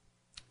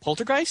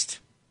poltergeist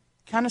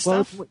kind of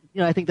stuff.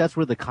 I think that's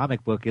where the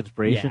comic book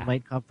inspiration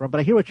might come from.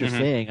 But I hear what you're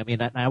saying. I mean,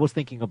 I was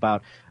thinking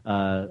about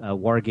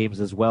War Games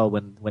as well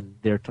when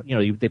they're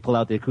they pull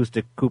out the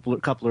acoustic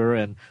coupler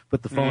and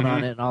put the phone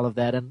on it and all of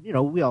that. And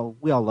we all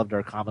loved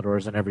our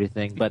Commodores and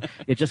everything. But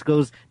it just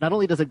goes. Not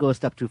only does it go a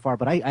step too far,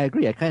 but I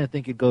agree. I kind of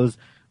think it goes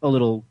a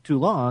little too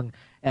long.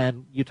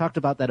 And you talked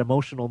about that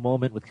emotional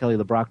moment with Kelly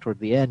LeBrock toward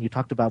the end. You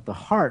talked about the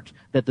heart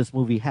that this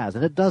movie has,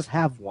 and it does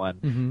have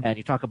one. And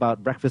you talk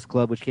about Breakfast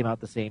Club, which came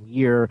out the same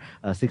year,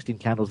 16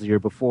 Candles the year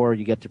before.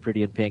 You get to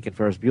Pretty in Pink and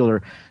Ferris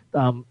Bueller.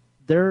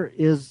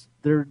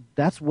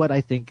 That's what I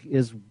think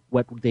is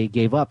what they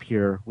gave up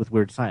here with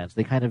Weird Science.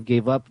 They kind of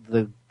gave up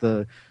the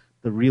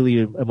really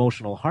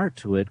emotional heart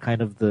to it,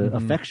 kind of the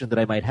affection that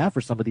I might have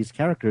for some of these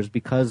characters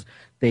because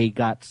they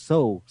got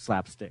so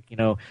slapstick.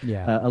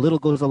 A little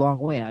goes a long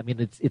way. I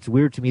mean, it's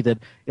weird to me that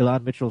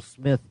Elan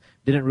Mitchell-Smith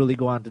didn't really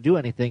go on to do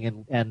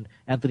anything, and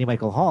Anthony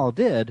Michael Hall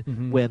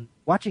did. When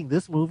watching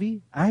this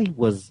movie, I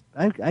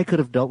could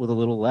have dealt with a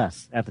little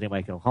less Anthony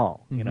Michael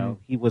Hall.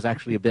 He was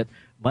actually a bit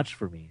much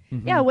for me.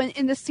 Yeah, when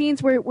in the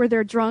scenes where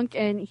they're drunk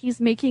and he's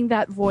making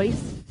that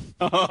voice,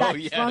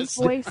 drunk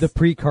voice, the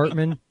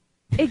pre-Cartman.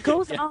 It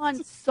goes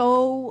on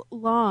so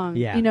long.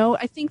 Yeah.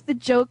 I think the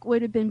joke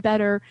would have been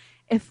better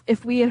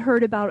if we had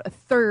heard about a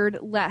third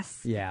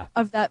less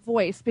of that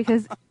voice,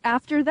 because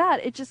after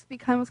that it just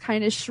becomes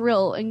kind of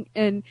shrill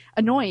and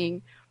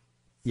annoying.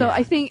 So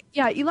I think,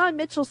 Elan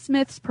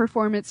Mitchell-Smith's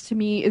performance to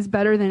me is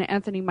better than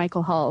Anthony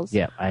Michael Hall's.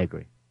 Yeah, I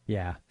agree.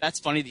 Yeah.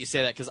 That's funny that you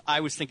say that, because I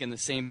was thinking the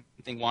same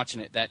thing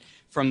watching it, that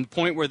from the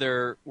point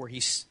where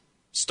he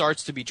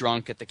starts to be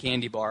drunk at the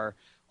candy bar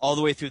all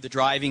the way through the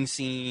driving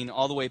scene,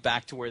 all the way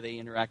back to where they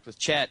interact with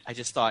Chet, I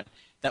just thought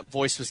that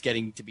voice was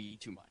getting to be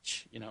too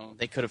much.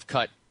 They could have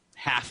cut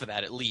half of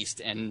that at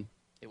least, and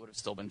it would have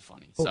still been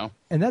funny. So,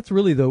 and that's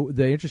really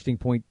the interesting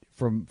point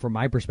from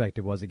my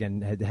perspective was,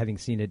 again, having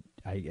seen it,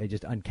 I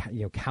just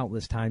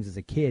countless times as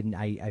a kid, and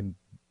I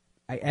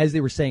as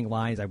they were saying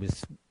lines, I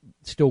was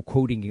still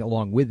quoting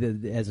along with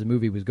it as the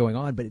movie was going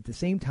on. But at the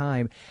same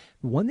time,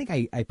 one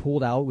thing I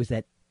pulled out was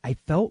that I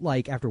felt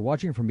like after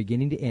watching it from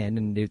beginning to end,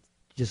 and it's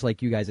just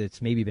like you guys,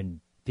 it's maybe been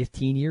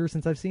 15 years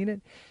since I've seen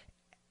it.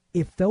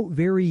 It felt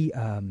very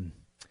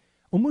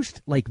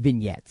almost like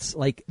vignettes.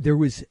 Like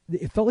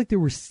it felt like there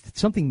was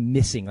something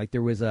missing. Like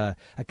there was a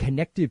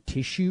connective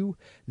tissue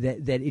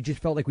that it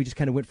just felt like we just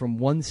kind of went from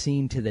one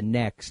scene to the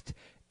next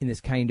in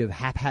this kind of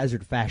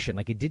haphazard fashion.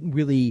 Like it didn't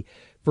really,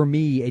 for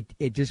me,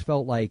 it just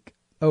felt like,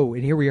 oh,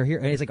 and here we are here.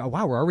 And it's like, oh,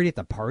 wow, we're already at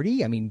the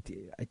party? I mean,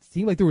 it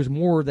seemed like there was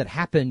more that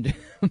happened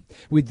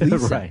with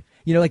Lisa. Right.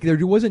 Like there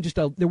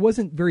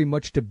wasn't very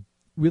much to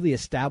really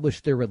establish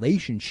their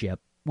relationship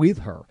with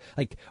her.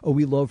 Like, oh,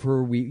 we love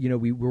her. We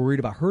were worried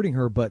about hurting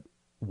her, but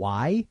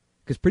why?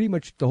 Because pretty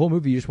much the whole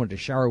movie you just wanted to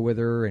shower with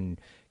her and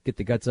get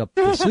the guts up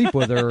to sleep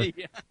with her.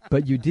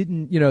 But you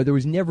didn't, there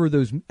was never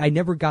I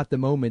never got the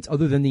moments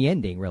other than the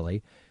ending,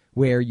 really,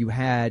 where you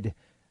had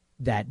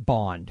that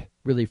bond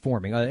really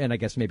forming. And I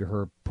guess maybe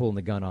her pulling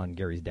the gun on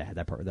Gary's dad,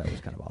 that was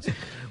kind of awesome.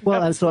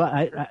 Well, so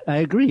I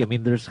agree. I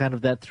mean, there's kind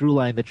of that through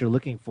line that you're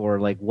looking for,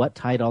 like what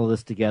tied all of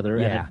this together.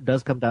 Yeah. And it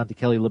does come down to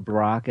Kelly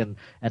LeBrock and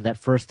that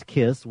first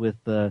kiss with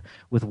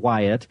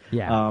Wyatt.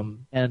 Yeah.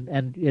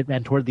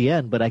 And toward the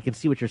end, but I can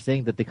see what you're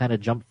saying, that they kind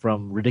of jump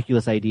from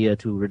ridiculous idea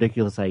to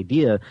ridiculous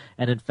idea.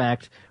 And in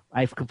fact,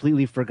 I've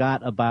completely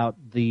forgot about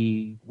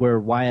where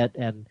Wyatt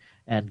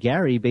and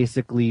Gary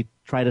basically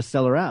try to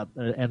sell her out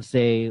and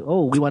say,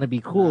 "Oh, we want to be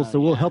cool, so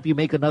we'll help you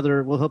make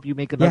another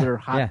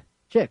hot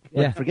chick."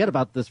 And forget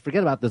about this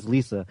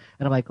Lisa.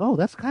 And I'm like, "Oh,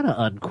 that's kind of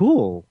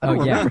uncool." I don't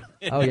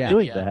remember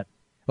doing that.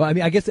 Well, I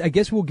mean, I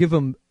guess we'll give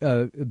them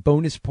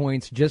bonus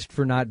points just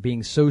for not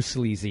being so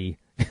sleazy.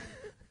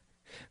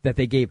 that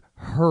they gave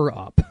her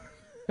up.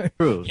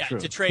 True. Yeah,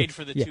 to trade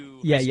for the two.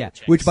 Yeah.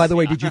 chicks. Which, by the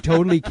way, did you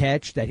totally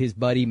catch that his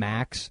buddy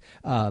Max?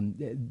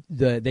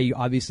 They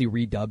obviously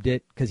redubbed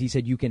it because he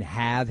said you can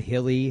have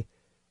Hilly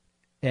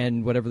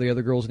and whatever the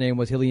other girl's name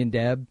was, Hilly and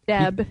Deb.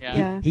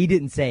 He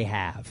didn't say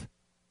have.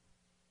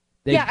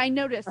 I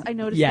noticed.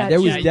 Yeah, that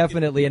there was too.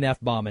 definitely an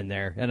F-bomb in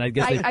there, and I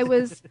guess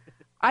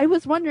I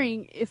was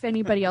wondering if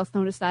anybody else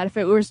noticed that, if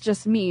it was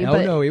just me. Oh,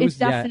 but no, it was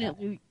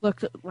definitely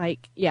looked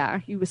like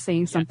he was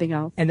saying something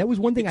else. And that was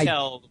one thing I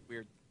tell the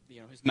weird.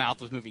 His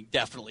mouth was moving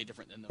definitely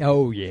different than the.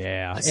 Oh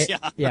yeah,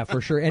 yeah, for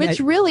sure. And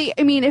really,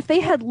 I mean, if they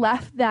had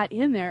left that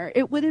in there,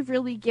 it would have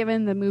really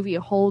given the movie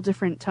a whole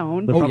different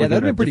tone. Oh yeah, that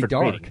would have been pretty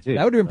dark.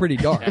 That would have been pretty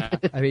dark.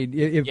 I mean,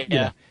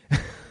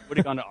 would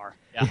have gone to R.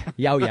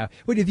 Yeah. Yeah.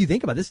 But if you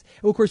think about this,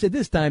 of course, at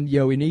this time,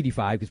 in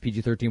 '85, because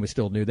PG-13 was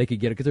still new, they could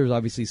get it because there was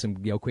obviously some,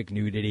 quick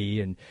nudity,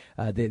 and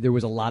there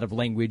was a lot of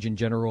language in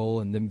general,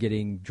 and them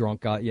getting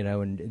drunk,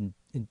 and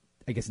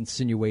I guess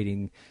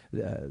insinuating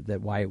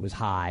that why it was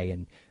high,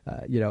 and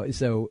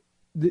so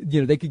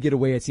they could get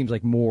away. It seems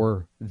like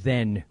more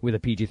then with a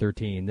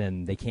PG-13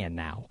 than they can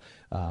now.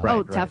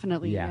 Right.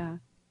 Definitely. Yeah.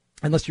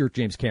 Unless you're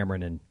James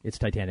Cameron and it's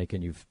Titanic,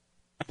 and you've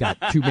got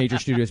two major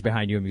studios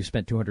behind you, and you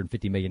spent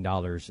 $250 million,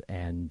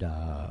 and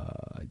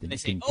they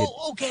say,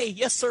 okay,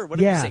 yes, sir. What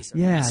did you say, sir?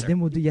 Yeah, yes, sir. then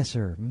we'll do, yes,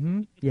 sir.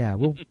 Mm-hmm. Yeah,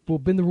 we'll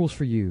bend the rules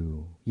for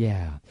you.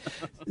 Yeah.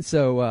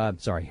 So,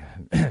 sorry,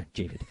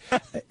 jaded.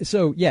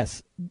 So,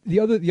 yes, the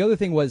other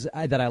thing was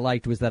that I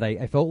liked was that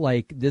I felt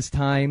like this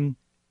time,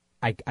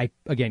 I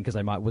again, because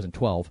I wasn't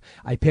 12,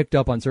 I picked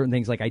up on certain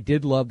things. Like I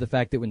did love the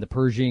fact that when the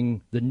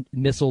Pershing, the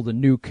missile, the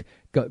nuke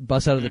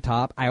busts out of the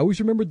top, I always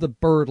remembered the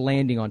bird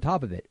landing on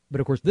top of it.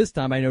 But of course, this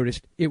time I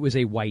noticed it was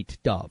a white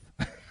dove.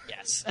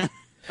 Yes.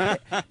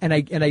 and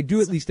I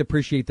do at least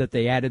appreciate that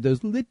they added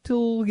those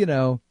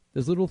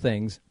little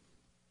things.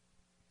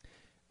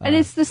 And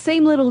it's the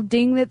same little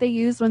ding that they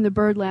use when the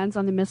bird lands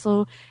on the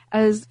missile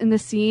as in the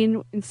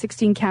scene in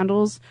 16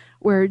 Candles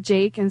where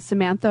Jake and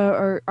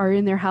Samantha are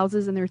in their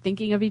houses and they're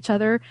thinking of each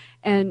other,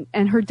 and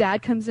her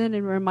dad comes in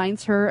and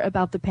reminds her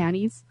about the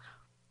panties.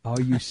 Oh,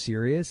 are you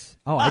serious?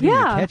 Oh, I didn't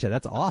even catch it.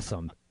 That's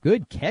awesome.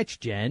 Good catch,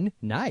 Jen.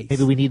 Nice.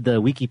 Maybe we need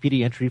the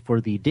Wikipedia entry for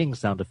the ding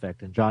sound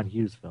effect in John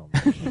Hughes' film.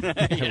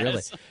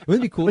 Really? Wouldn't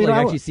it be cool to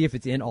actually see if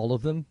it's in all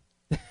of them?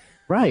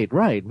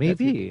 Right,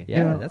 maybe.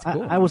 That's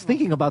cool. I was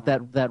thinking about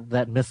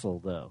that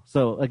missile, though.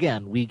 So,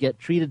 again, we get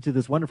treated to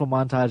this wonderful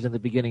montage in the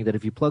beginning that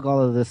if you plug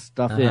all of this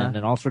stuff in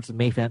and all sorts of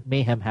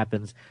mayhem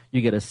happens, you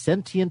get a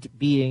sentient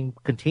being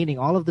containing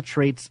all of the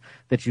traits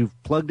that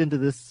you've plugged into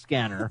this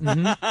scanner.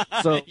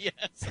 Mm-hmm. So,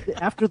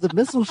 after the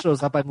missile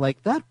shows up, I'm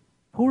like, that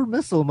poor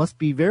missile must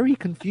be very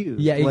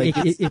confused. Yeah,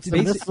 it's a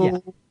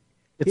missile. Yeah.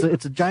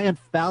 It's a giant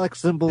phallic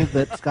symbol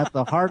that's got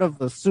the heart of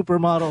the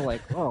supermodel.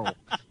 Like, oh,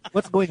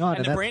 what's going on?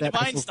 And the brain of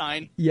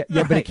Einstein. Yeah,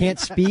 but it can't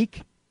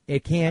speak,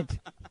 it can't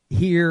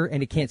hear,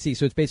 and it can't see.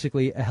 So it's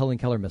basically a Helen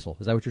Keller missile.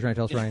 Is that what you're trying to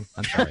tell us, Ryan?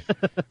 I'm sorry.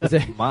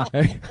 I'm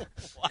sorry.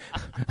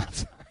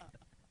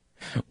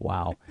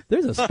 Wow.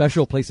 There's a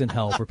special place in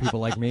hell for people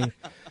like me.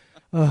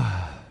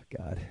 Oh,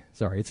 God.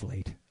 Sorry, it's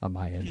late on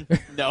my end.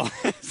 No,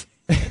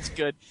 it's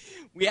good.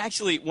 We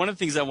actually, one of the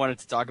things I wanted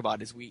to talk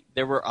about is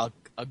there were a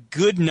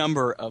good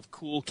number of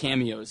cool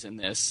cameos in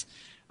this.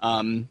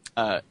 And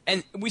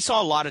we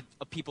saw a lot of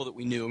people that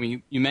we knew. I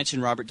mean, you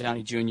mentioned Robert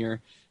Downey Jr.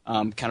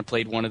 Kind of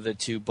played one of the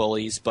two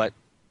bullies, but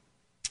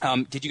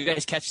did you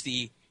guys catch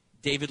the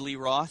David Lee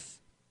Roth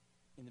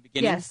in the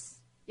beginning?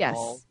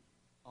 Yes.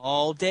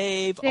 All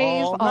Dave,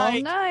 all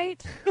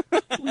night.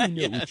 We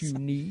know what you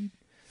need.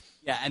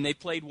 Yeah, and they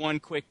played one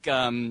quick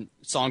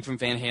song from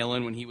Van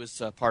Halen when he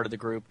was part of the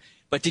group.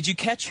 But did you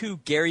catch who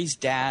Gary's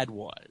dad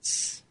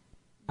was?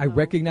 I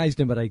recognized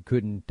him, but I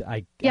couldn't.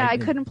 I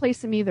couldn't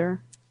place him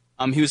either.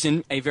 He was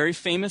in a very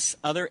famous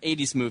other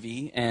 80s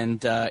movie,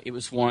 and it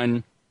was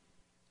one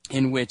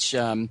in which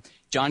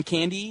John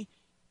Candy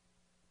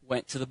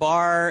went to the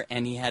bar,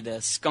 and he had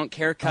a skunk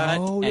haircut.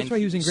 Oh, that's and right.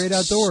 He was in Great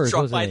Outdoors,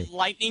 struck wasn't by he?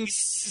 lightning.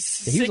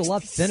 He was a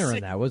lot thinner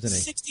in that, wasn't he?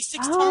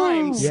 66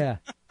 times. Yeah.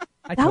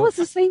 That was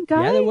the same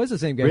guy? Yeah, that was the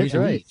same guy. He's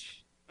right.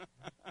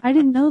 I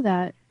didn't know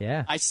that.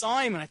 Yeah. I saw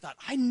him, and I thought,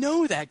 I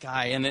know that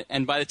guy.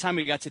 And by the time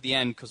we got to the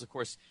end, because, of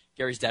course,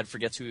 Gary's dad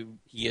forgets who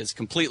he is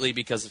completely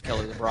because of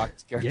Kelly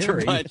LeBrock's character.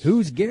 Gary? But,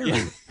 who's Gary?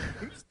 Yeah,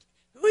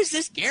 who is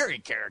this Gary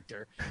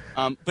character?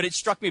 But it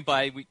struck me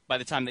by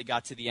the time they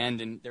got to the end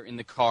and they're in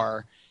the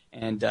car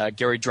and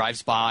Gary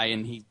drives by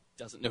and he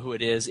doesn't know who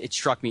it is. It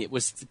struck me.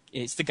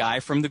 It's the guy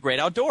from The Great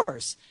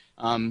Outdoors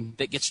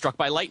that gets struck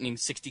by lightning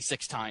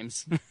 66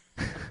 times.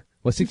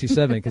 Well,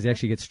 67 because he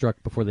actually gets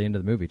struck before the end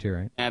of the movie too,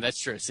 right? Yeah, that's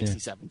true.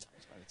 67 times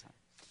by the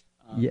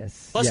time.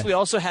 Yes. Plus, we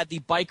also had the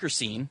biker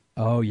scene.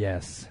 Oh,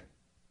 yes.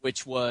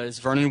 Which was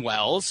Vernon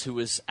Wells, who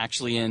was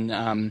actually in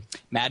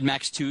Mad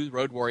Max 2,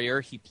 Road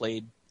Warrior. He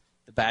played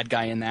the bad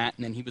guy in that,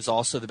 and then he was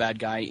also the bad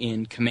guy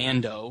in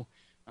Commando,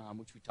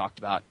 which we talked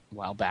about a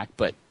while back.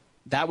 But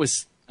that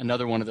was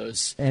another one of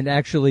those. And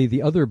actually,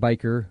 the other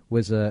biker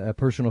was a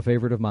personal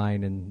favorite of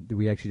mine, and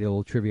we actually did a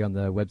little trivia on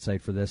the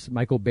website for this.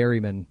 Michael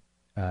Berryman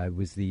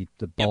Was the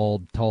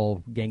bald,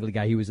 tall, gangly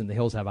guy. He was in The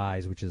Hills Have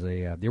Eyes, which is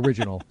the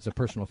original. Is a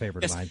personal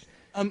favorite of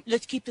mine.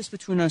 Let's keep this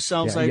between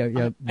ourselves.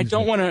 Yeah. I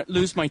don't want to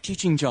lose my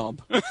teaching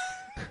job.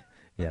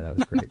 Yeah, that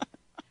was great.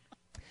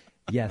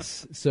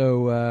 Yes.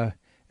 So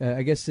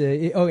I guess.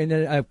 And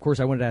then of course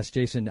I wanted to ask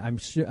Jason.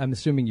 I'm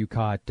assuming you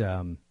caught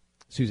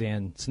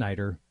Suzanne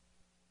Snyder.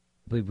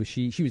 I believe was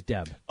she was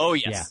Deb. Oh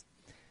yes. Yeah.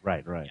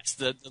 Right. Yes,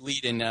 the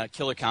lead in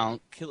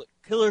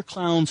Killer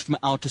Clowns from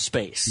Outer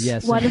Space.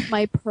 Yes. One of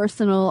my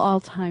personal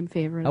all-time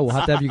favorites. Oh, we'll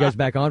have to have you guys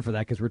back on for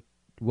that because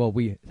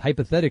we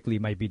hypothetically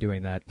might be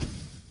doing that.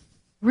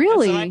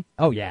 Really?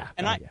 Oh yeah.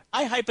 And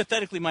I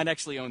hypothetically might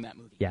actually own that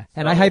movie. Yeah,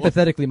 and I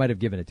hypothetically might have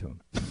given it to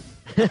him.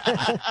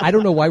 I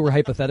don't know why we're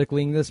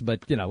hypotheticallying this,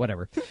 but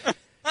whatever.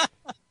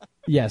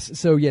 Yes.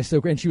 So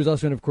and she was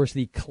also in, of course,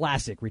 the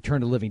classic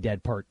Return to the Living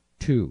Dead Part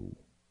 2.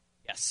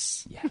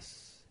 Yes.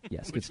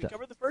 Good Which stuff. we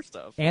covered the first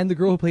of. And the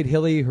girl who played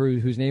Hilly,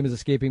 whose name is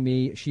escaping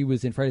me, she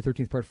was in Friday the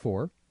 13th Part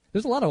 4.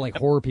 There's a lot of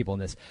horror people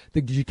in this.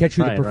 Did you catch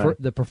who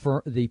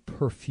the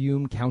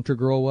perfume counter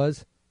girl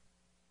was?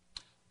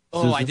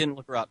 Oh, Susan? I didn't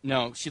look her up.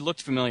 No, she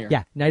looked familiar.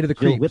 Yeah, Night of the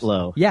Creeps. Jill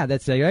Whitlow. Yeah,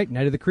 that's right.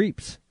 Night of the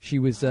Creeps. She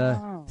was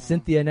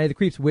Cynthia Night of the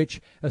Creeps,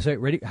 which... sorry,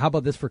 ready? How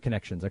about this for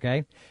connections,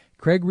 okay?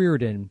 Craig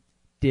Reardon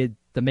did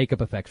the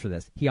makeup effects for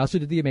this. He also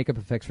did the makeup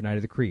effects for Night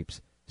of the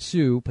Creeps.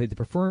 Sue played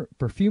the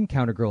perfume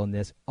counter girl in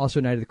this,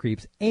 also Night of the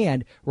Creeps.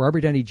 And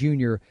Robert Downey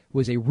Jr.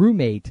 was a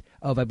roommate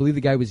of, I believe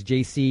the guy was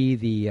JC,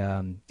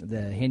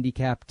 the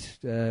handicapped...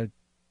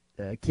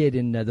 kid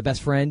in The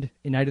Best Friend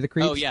in Night of the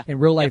Creeps. Oh, yeah. In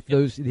real life,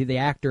 the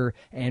actor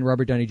and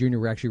Robert Downey Jr.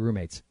 were actually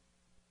roommates.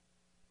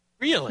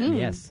 Really?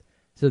 Yes.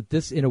 So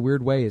this, in a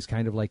weird way, is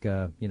kind of like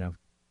a,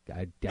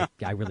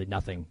 I really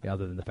nothing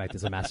other than the fact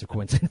it's a massive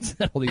coincidence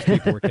that all these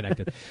people were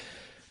connected.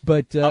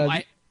 But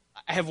I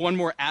have one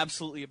more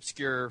absolutely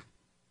obscure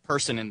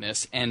person in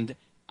this, and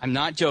I'm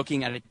not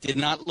joking, and I did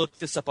not look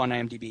this up on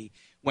IMDb.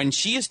 When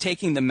she is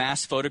taking the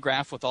mass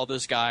photograph with all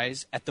those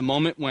guys, at the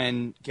moment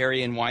when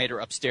Gary and Wyatt are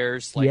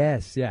upstairs,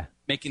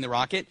 making the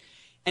rocket,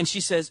 and she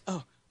says,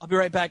 "Oh, I'll be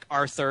right back,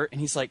 Arthur," and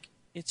he's like,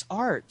 "It's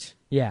Art."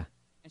 Yeah.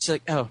 And she's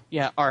like, "Oh,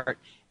 yeah, Art."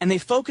 And they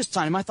focused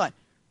on him. I thought,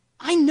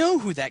 I know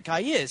who that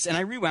guy is, and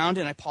I rewound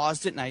and I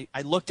paused it and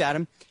I looked at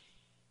him.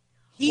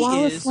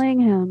 Wallace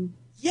Langham.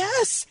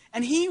 Yes,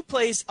 and he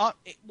plays.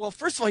 Well,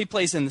 first of all, he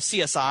plays in the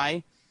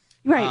CSI.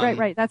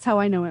 Right. That's how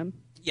I know him.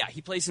 Yeah,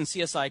 he plays in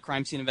CSI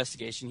Crime Scene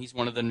Investigation. He's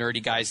one of the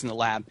nerdy guys in the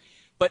lab.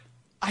 But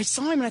I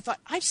saw him and I thought,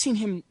 I've seen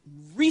him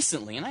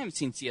recently, and I haven't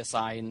seen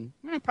CSI in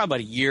probably about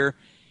a year.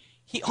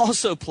 He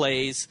also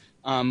plays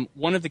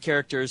one of the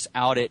characters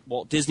out at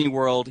Walt Disney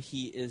World.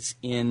 He is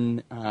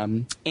in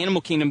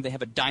Animal Kingdom. They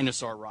have a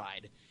dinosaur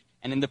ride.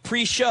 And in the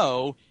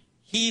pre-show,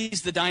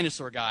 he's the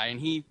dinosaur guy, and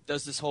he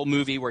does this whole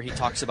movie where he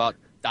talks about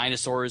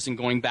dinosaurs and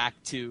going back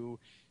to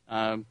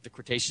the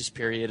Cretaceous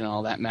period and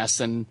all that mess,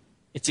 and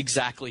it's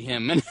exactly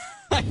him. And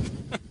I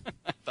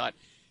thought,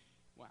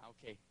 wow,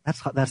 okay.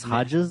 That's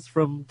Hodges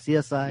from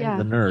CSI, Yeah.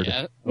 the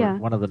nerd. Yeah.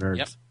 One of the nerds.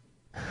 Yep.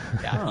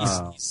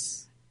 Yeah,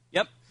 he's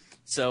yep.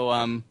 So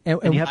And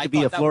you have to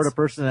be a Florida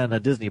person and a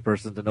Disney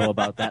person to know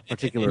about that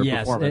particular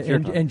yes, performance.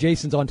 and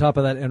Jason's on top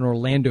of that an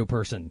Orlando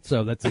person,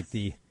 so that's like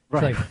the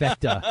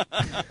trifecta.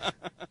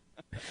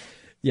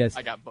 Yes.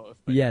 I got both.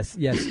 But. Yes.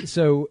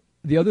 So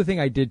the other thing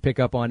I did pick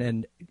up on,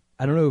 and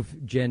I don't know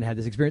if Jen had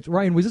this experience.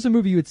 Ryan, was this a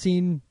movie you had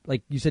seen,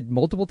 like you said,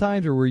 multiple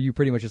times, or were you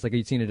pretty much just like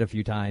you'd seen it a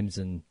few times?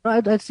 And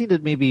I'd seen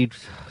it maybe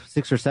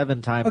 6 or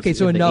 7 times. Okay,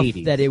 so in enough the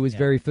 80s. that it was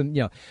very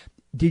familiar.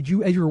 Did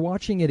you, as you were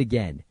watching it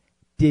again,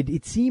 did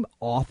it seem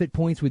off at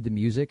points with the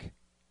music?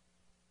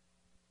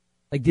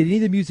 Like, did any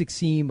of the music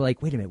seem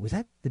like, wait a minute, was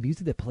that the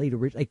music that played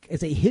originally? Like,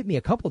 as it hit me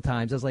a couple of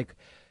times, I was like,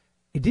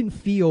 it didn't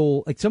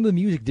feel like some of the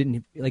music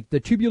didn't, like the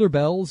tubular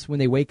bells when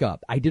they wake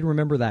up. I did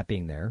remember that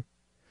being there.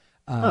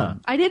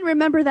 I didn't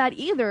remember that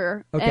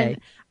either. Okay.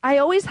 And I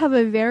always have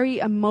a very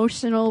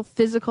emotional,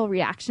 physical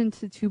reaction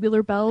to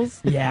tubular bells.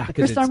 Yeah, for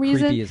because some it's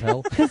reason. creepy as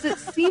hell. Because it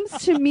seems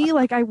to me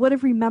like I would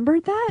have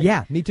remembered that.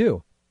 Yeah, me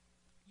too.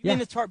 You mean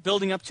the part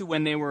building up to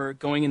when they were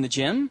going in the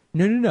gym?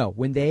 No.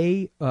 When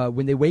they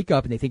wake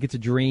up and they think it's a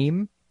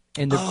dream,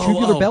 and the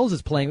tubular bells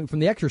is playing from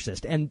The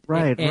Exorcist, and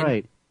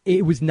right.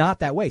 It was not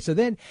that way. So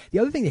then the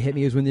other thing that hit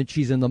me is when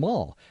she's in the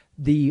mall,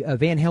 the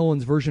Van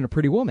Halen's version of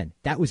Pretty Woman.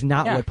 That was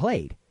not what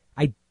played.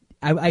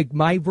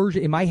 My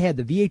version in my head,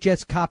 the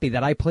VHS copy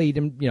that I played,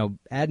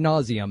 ad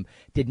nauseum,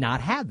 did not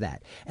have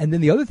that. And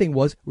then the other thing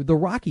was the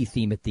Rocky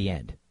theme at the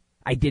end.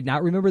 I did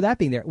not remember that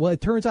being there. Well,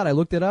 it turns out I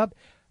looked it up.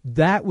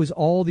 That was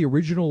all the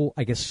original,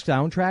 I guess,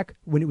 soundtrack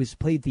when it was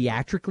played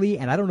theatrically.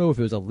 And I don't know if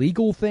it was a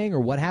legal thing or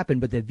what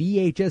happened, but the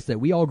VHS that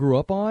we all grew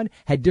up on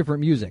had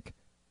different music.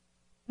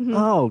 Mm-hmm.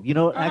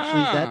 Oh,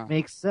 actually, that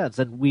makes sense,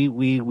 and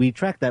we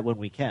track that when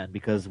we can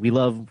because we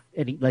love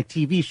any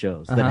TV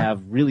shows that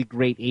have really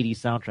great '80s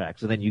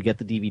soundtracks, and then you get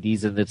the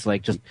DVDs and it's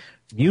like just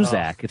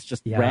Muzak. It's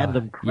just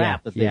random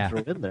crap that they throw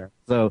in there.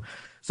 So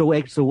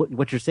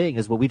what you're saying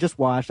is what we just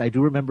watched. I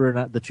do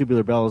remember the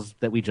Tubular Bells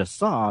that we just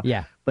saw.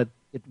 Yeah, but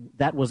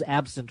that was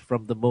absent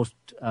from the most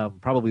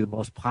probably the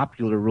most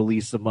popular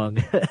release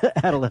among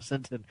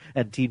adolescent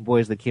and teen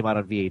boys that came out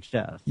on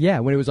VHS. Yeah,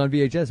 when it was on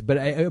VHS, but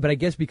I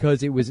guess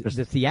because it was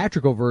the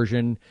theatrical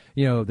version,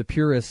 the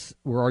purists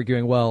were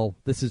arguing, well,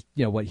 this is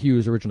what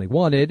Hughes originally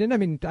wanted, and I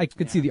mean I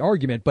could see the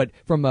argument, but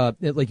from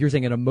like you're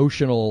saying, an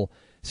emotional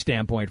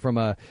standpoint, from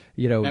a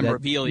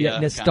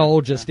memorabilia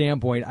nostalgia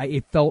standpoint,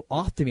 it felt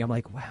off to me. I'm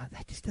like, wow,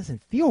 that just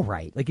doesn't feel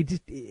right. Like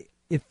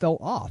it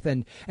felt off,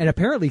 and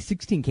apparently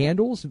 16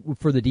 Candles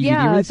for the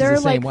DVD release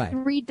is the same way. There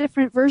are 3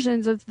 different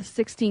versions of the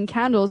 16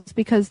 Candles,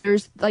 because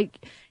there's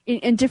like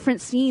in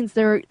different scenes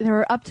there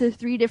are up to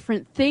 3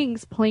 different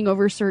things playing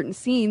over certain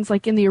scenes.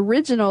 Like in the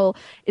original,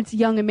 it's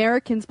young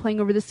Americans playing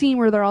over the scene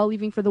where they're all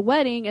leaving for the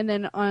wedding, and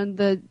then on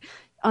the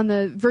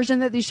version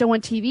that they show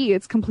on TV,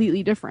 it's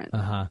completely different.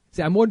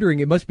 See, I'm wondering,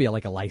 it must be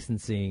like a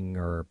licensing,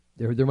 or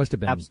there must have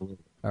been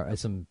absolutely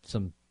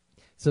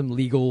some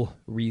legal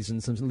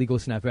reasons, some legal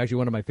snafu. Actually,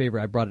 one of my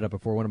favorite, I brought it up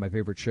before, one of my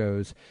favorite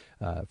shows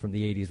from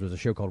the 80s was a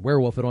show called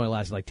Werewolf. It only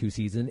lasted like 2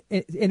 seasons.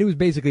 And it was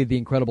basically the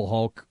Incredible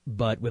Hulk,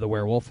 but with a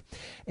werewolf.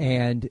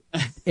 And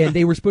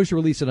they were supposed to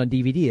release it on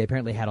DVD. They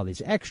apparently had all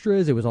these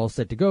extras. It was all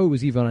set to go. It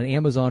was even on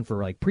Amazon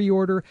for like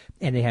pre-order.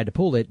 And they had to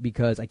pull it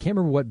because I can't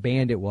remember what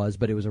band it was,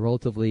 but it was a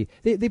relatively,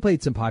 they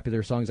played some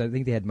popular songs. I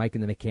think they had Mike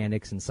and the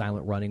Mechanics, and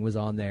Silent Running was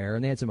on there.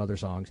 And they had some other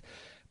songs.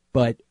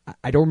 But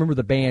I don't remember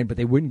the band, but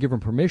they wouldn't give them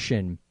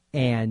permission.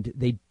 And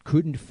they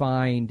couldn't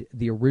find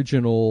the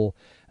original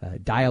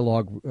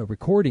dialogue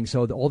recording,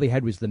 so all they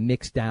had was the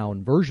mixed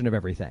down version of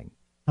everything.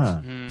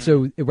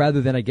 So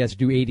rather than, I guess,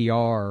 do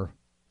ADR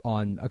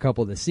on a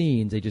couple of the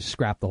scenes, they just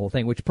scrapped the whole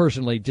thing, which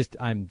personally,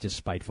 I'm just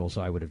spiteful,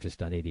 so I would have just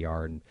done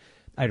ADR, and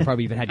I'd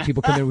probably even had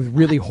people come in with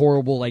really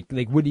horrible, like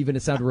they wouldn't even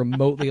have sounded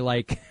remotely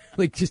like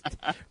just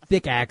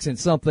thick accent,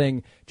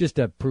 something, just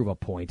to prove a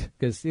point,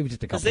 because it was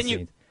just a couple of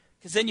scenes.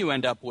 Because then you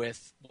end up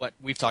with what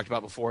we've talked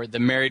about before, the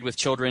Married with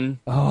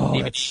Children DVD.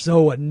 DVD, That's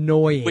so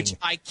annoying. which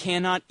I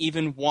cannot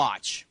even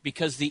watch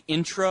because the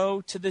intro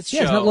to the show...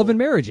 Yeah, it's not Love and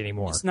Marriage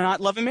anymore. It's not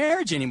Love and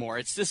Marriage anymore.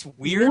 It's this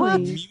weird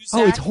music.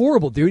 Oh, it's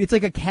horrible, dude. It's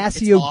like a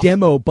Casio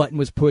demo button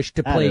was pushed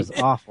to play. That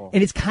is awful.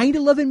 And it's kind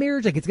of Love and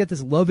Marriage. Like, it's got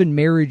this Love and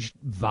Marriage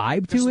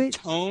vibe to it.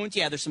 Tones,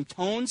 yeah, there's some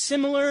tones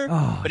similar,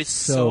 but it's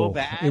so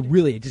bad.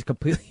 It just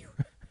completely...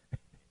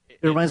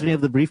 It reminds me of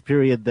the brief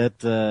period that,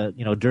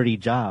 Dirty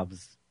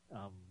Jobs...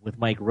 with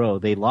Mike Rowe,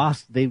 they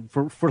lost.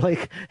 For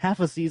like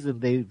half a season,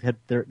 they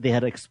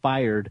had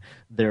expired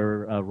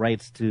their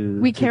rights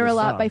to. We Care the a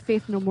Lot song. by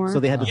Faith No More. So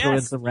they had to throw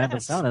in some random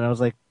sound, and I was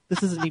like,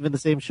 "This isn't even the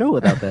same show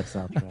without that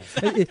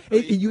soundtrack."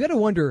 You got to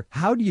wonder,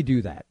 how do you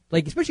do that?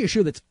 Like, especially a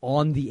show that's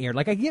on the air.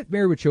 Like, I get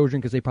Married with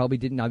Children because they probably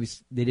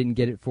didn't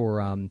get it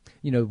for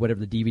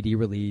whatever the DVD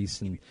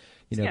release and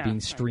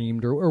being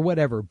streamed or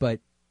whatever. But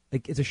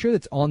like, it's a show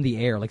that's on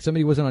the air. Like,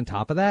 somebody wasn't on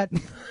top of that,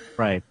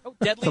 right? Oh,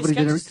 Deadliest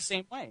Catch is the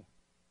same way.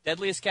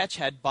 Deadliest Catch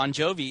had Bon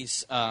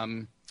Jovi's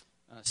on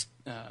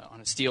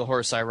a Steel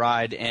Horse I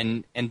Ride,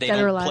 and they Dead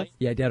don't or Alive. play.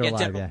 Yeah, Dead or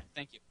Alive. Yeah,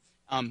 thank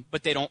you.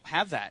 But they don't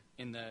have that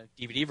in the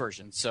DVD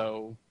version,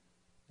 so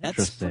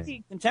that's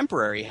pretty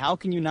contemporary. How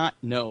can you not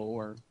know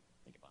or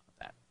think about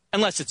that?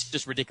 Unless it's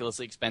just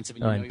ridiculously expensive.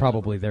 And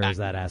probably there is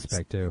that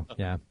aspect too.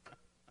 Yeah.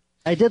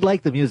 I did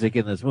like the music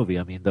in this movie.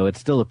 I mean, though, it's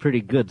still a pretty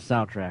good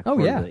soundtrack for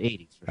the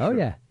 80s. For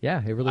sure.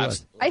 Yeah, it really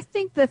was. I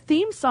think the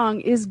theme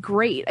song is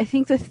great. I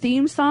think the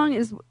theme song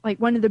is like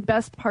one of the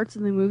best parts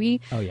of the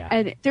movie. Oh, yeah.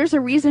 And there's a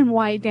reason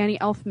why Danny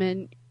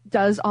Elfman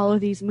does all of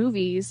these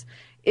movies.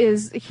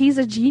 He's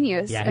a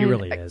genius. Yeah, he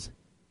really is.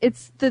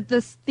 It's the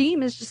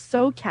theme is just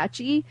so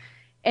catchy,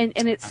 and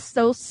it's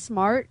so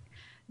smart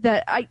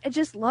that I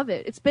just love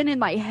it. It's been in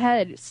my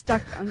head,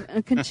 stuck on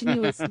a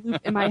continuous loop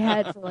in my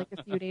head for like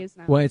a few days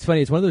now. Well, it's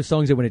funny. It's one of those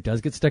songs that when it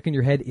does get stuck in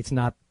your head, it's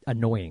not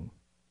annoying.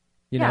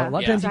 A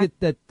lot of times you get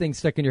that thing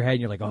stuck in your head and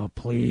you're like, oh,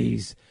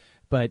 please.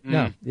 But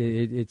no,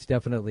 it's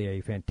definitely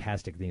a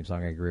fantastic theme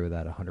song. I agree with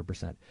that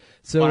 100%.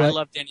 So I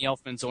love Danny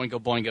Elfman's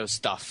Oingo Boingo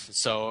stuff.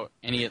 So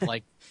any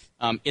like,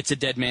 It's a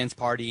Dead Man's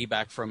Party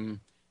back from,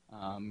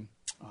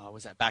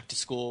 was that Back to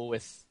School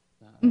with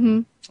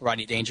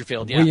Rodney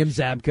Dangerfield? Yeah. William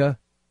Zabka.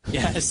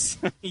 Yes,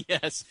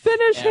 yes.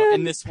 Finish him.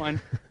 And this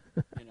one,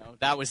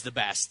 that was the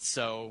best.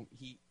 So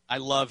I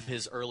love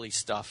his early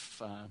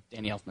stuff.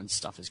 Danny Elfman's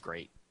stuff is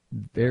great.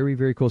 Very,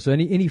 very cool. So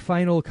any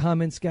final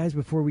comments, guys,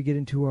 before we get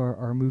into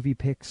our movie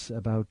picks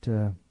about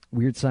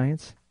Weird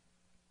Science?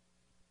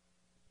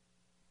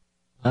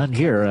 None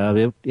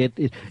here.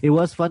 It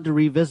was fun to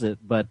revisit,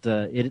 but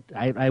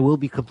I will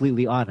be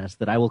completely honest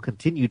that I will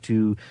continue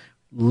to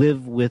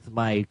live with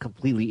my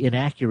completely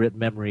inaccurate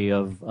memory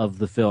of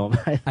the film.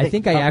 I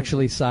think I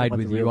actually side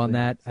with you on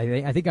that.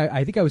 I think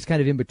I was kind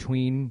of in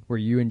between where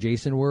you and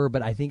Jason were,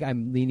 but I think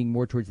I'm leaning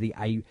more towards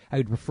I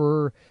would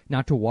prefer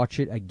not to watch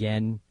it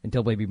again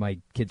until maybe my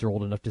kids are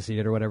old enough to see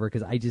it or whatever,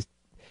 because I just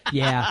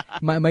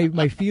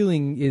my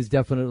feeling is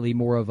definitely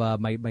more of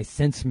my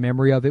sense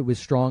memory of it was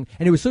strong,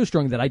 and it was so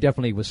strong that I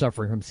definitely was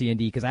suffering from CND,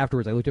 because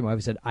afterwards I looked at my wife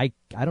and said, I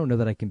don't know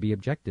that I can be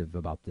objective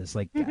about this.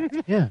 Like,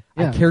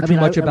 I care too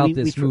much about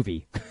this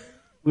movie.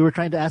 we were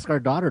trying to ask our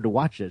daughter to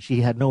watch it.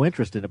 She had no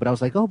interest in it, but I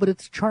was like, oh, but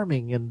it's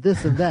charming and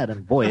this and that.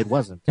 And boy, it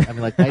wasn't. I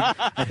mean, like,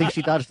 I think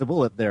she dodged the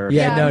bullet there.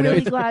 Yeah, I'm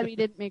really glad we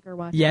didn't make her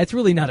watch it. Yeah, it's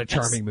really not a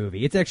charming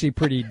movie. It's actually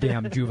pretty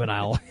damn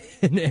juvenile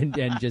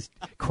and just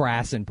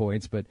crass in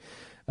points. But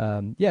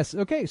yes,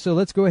 okay, so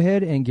let's go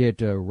ahead and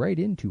get right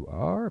into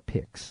our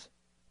picks.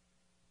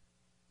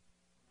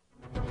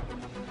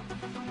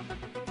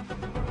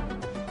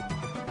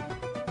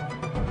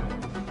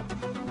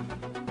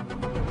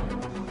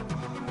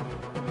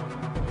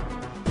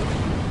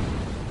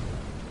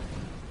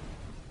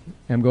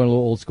 I'm going a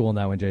little old school on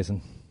that one,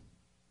 Jason.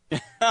 So,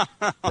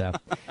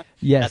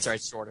 yes. That's right,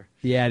 it's shorter.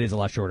 Yeah, it is a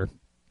lot shorter.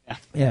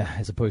 Yeah,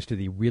 as opposed to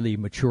the really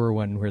mature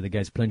one where the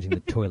guy's plunging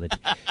the toilet.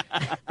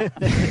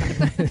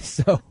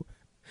 So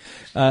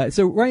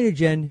Ryan and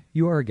Jen,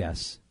 you are our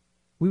guests.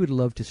 We would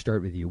love to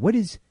start with you. What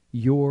is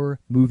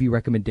your movie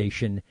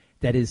recommendation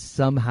that is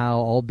somehow,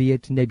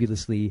 albeit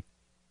nebulously,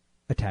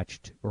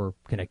 attached or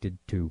connected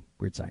to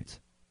Weird Science?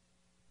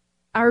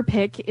 Our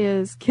pick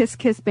is Kiss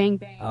Kiss Bang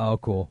Bang. Oh,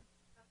 cool.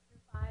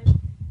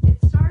 It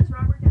stars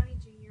Robert Downey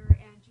Jr.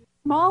 and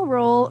small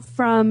role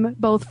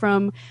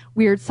from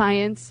Weird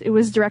Science. It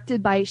was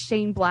directed by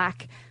Shane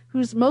Black,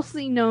 who's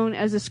mostly known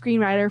as a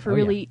screenwriter for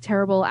really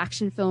terrible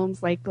action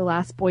films like The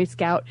Last Boy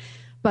Scout.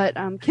 But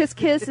Kiss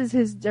Kiss is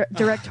his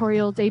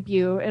directorial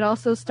debut. It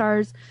also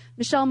stars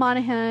Michelle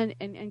Monaghan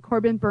and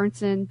Corbin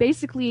Burnson.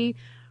 Basically,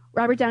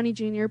 Robert Downey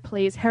Jr.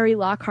 plays Harry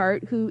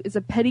Lockhart, who is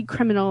a petty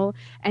criminal,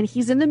 and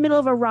he's in the middle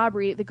of a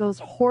robbery that goes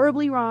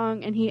horribly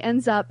wrong, and he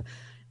ends up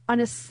on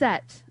a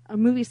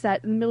movie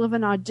set in the middle of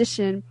an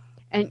audition,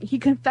 and he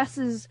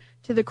confesses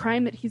to the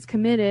crime that he's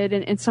committed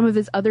and some of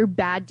his other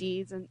bad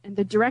deeds. And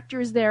the director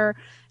is there,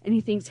 and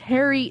he thinks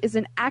Harry is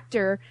an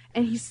actor,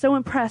 and he's so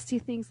impressed. He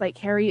thinks like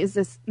Harry is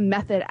this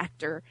method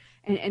actor,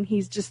 and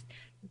he's just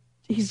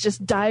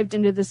dived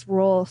into this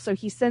role. So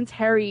he sends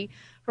Harry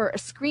for a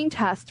screen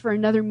test for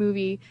another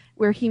movie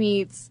where he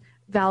meets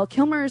Val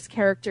Kilmer's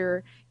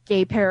character,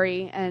 Gay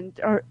Perry, and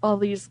all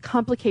these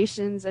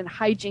complications and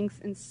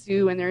hijinks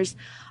ensue, and there's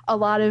a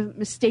lot of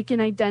mistaken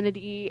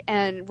identity,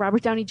 and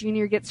Robert Downey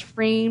Jr. gets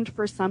framed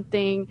for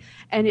something,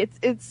 and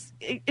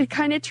it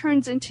kind of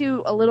turns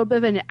into a little bit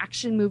of an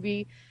action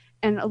movie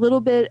and a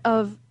little bit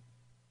of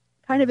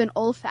kind of an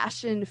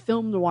old-fashioned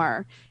film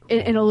noir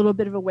in a little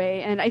bit of a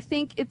way. And I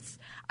think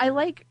I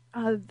like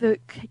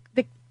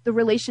the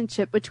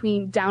relationship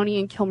between Downey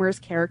and Kilmer's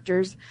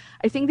characters.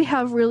 I think they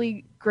have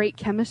really great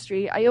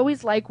chemistry. I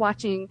always like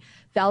watching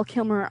Val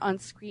Kilmer on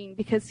screen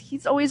because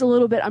he's always a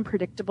little bit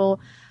unpredictable.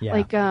 Yeah.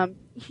 Like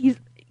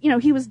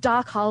he was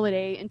Doc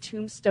Holliday in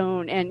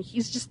Tombstone, and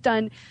he's just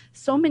done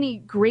so many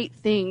great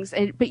things,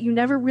 but you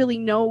never really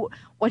know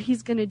what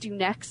he's going to do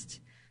next.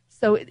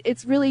 So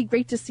it's really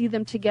great to see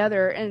them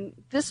together. And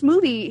this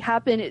movie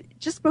happened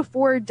just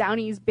before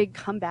Downey's big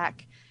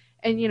comeback.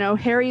 And,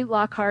 Harry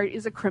Lockhart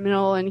is a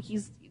criminal, and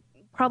he's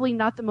probably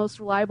not the most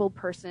reliable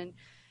person.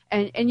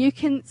 And you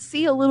can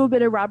see a little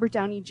bit of Robert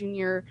Downey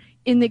Jr.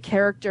 in the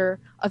character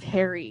of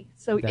Harry.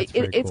 So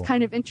it's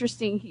kind of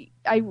interesting.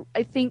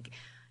 I think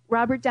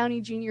Robert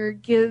Downey Jr.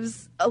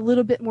 gives a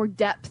little bit more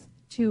depth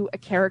to a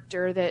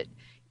character that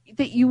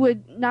you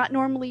would not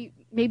normally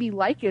maybe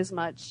like as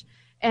much.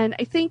 And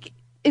I think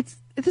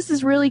this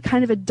is really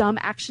kind of a dumb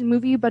action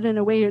movie, but in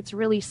a way it's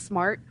really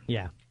smart.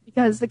 Yeah.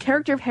 Because the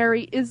character of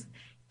Harry is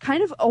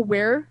kind of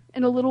aware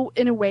in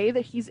a way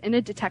that he's in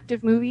a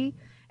detective movie,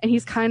 and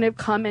he's kind of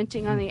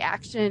commenting on the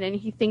action, and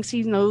he thinks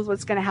he knows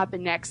what's going to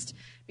happen next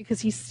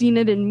because he's seen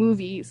it in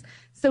movies.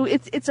 So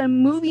it's a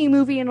movie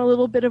in a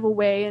little bit of a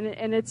way,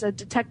 and it's a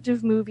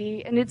detective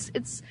movie, and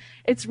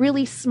it's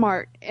really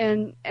smart,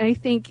 and I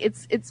think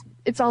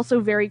it's also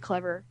very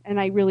clever, and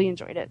I really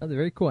enjoyed it. Oh,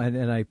 very cool.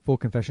 And full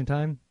confession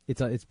time,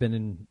 it's been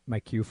in my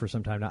queue for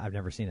some time now. I've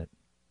never seen it,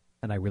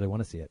 and I really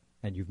want to see it,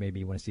 and you've made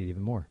me want to see it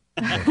even more.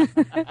 So,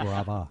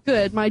 brava.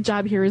 Good. My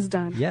job here is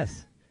done.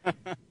 Yes.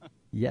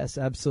 Yes,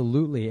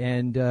 absolutely.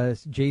 And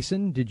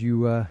Jason, did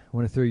you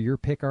want to throw your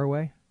pick our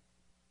way?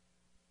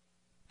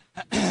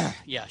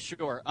 Yeah,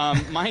 sure.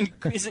 Mine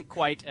isn't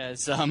quite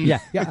as...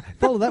 Yeah.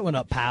 Follow that one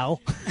up,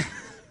 pal.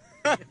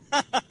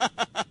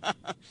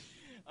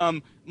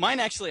 Mine,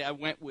 actually, I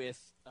went with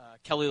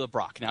Kelly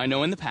LeBrock. Now, I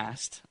know in the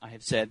past I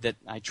have said that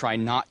I try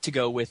not to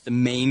go with the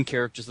main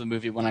characters of the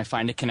movie when I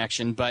find a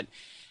connection, but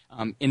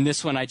in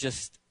this one, I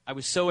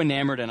was so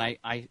enamored, and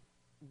I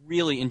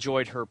really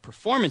enjoyed her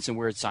performance in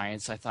Weird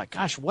Science. I thought,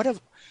 gosh, what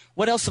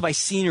else have I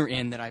seen her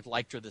in that I've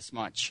liked her this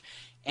much?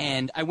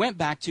 And I went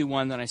back to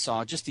one that I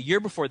saw just a year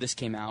before this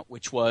came out,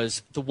 which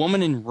was The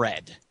Woman in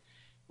Red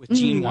with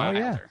Gene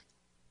Wilder,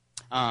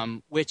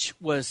 which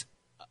was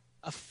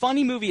a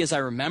funny movie as I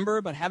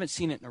remember, but haven't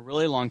seen it in a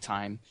really long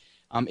time.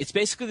 It's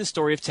basically the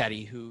story of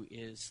Teddy, who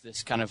is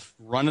this kind of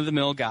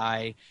run-of-the-mill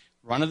guy,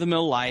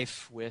 run-of-the-mill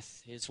life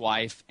with his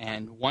wife,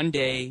 and one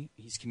day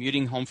he's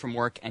commuting home from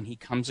work, and he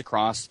comes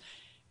across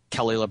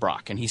Kelly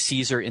LeBrock, and he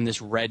sees her in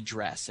this red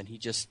dress, and he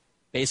just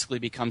basically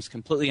becomes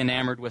completely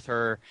enamored with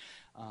her.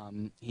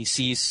 He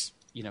sees,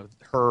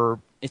 her,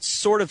 it's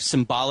sort of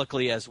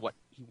symbolically as what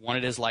he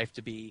wanted his life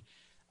to be.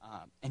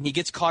 And he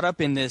gets caught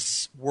up in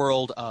this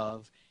world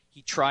of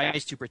he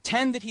tries to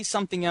pretend that he's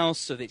something else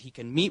so that he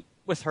can meet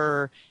with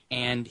her,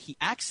 and he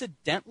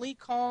accidentally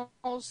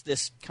calls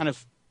this kind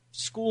of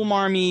school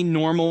marmy,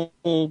 normal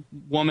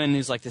woman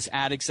who's like this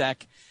ad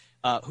exec,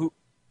 who,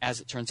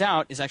 as it turns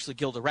out, is actually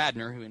Gilda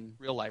Radner, who in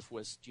real life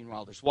was Gene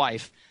Wilder's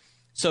wife.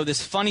 So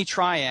this funny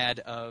triad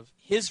of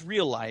his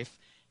real life,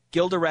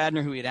 Gilda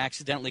Radner, who he had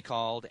accidentally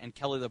called, and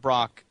Kelly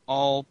LeBrock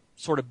all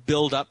sort of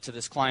build up to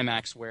this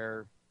climax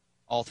where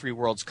all three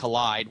worlds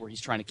collide, where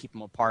he's trying to keep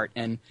them apart.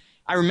 And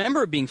I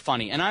remember it being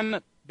funny, and I'm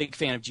a big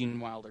fan of Gene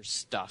Wilder's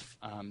stuff.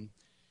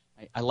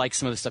 I like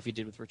some of the stuff he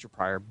did with Richard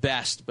Pryor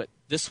best, but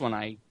this one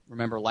I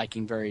remember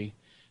liking very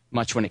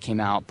much when it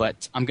came out.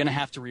 But I'm going to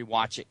have to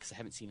rewatch it because I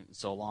haven't seen it in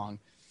so long.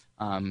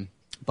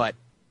 But,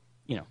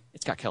 you know,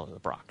 it's got Kelly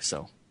LeBrock,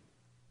 so...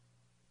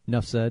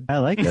 Enough said. I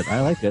like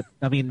it.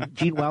 I mean,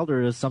 Gene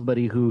Wilder is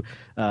somebody who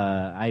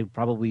I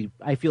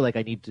feel like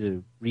I need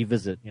to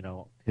revisit, you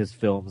know, his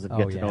films and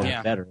get to know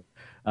him better.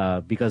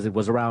 Because it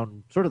was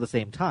around sort of the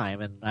same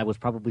time, and I was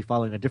probably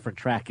following a different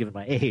track given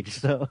my age.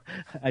 So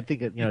I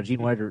think, you know,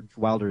 Gene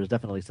Wilder is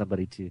definitely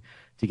somebody to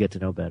get to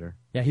know better.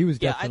 Yeah, he was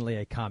definitely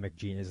a comic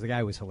genius. The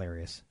guy was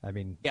hilarious. I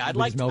mean, I'd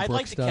like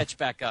to catch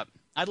back up.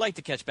 I'd like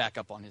to catch back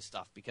up on his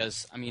stuff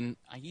because, I mean,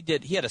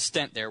 he had a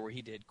stint there where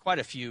he did quite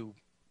a few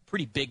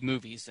pretty big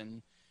movies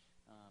and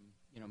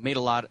you know, made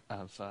a lot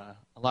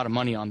of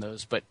money on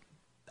those. But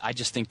I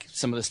just think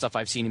some of the stuff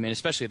I've seen him in,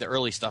 especially the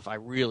early stuff, I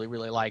really,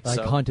 really like. Like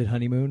Haunted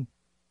Honeymoon.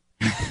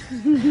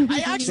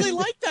 I actually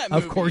like that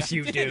movie. Of course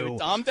you do.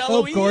 Dom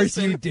DeLuise. Of course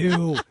you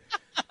do.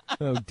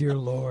 Oh dear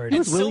Lord.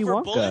 It's Willy Silver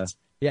Wonka. Bullet.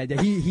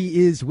 Yeah,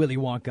 he is Willy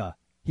Wonka.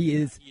 He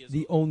is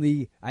the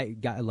only. I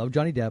love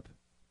Johnny Depp,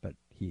 but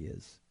he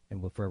is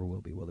and will forever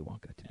will be Willy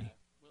Wonka to me.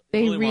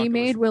 They Willy Wonka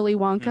remade Willy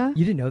Wonka.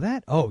 You didn't know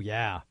that? Oh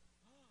yeah.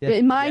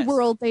 In my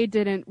world, they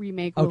didn't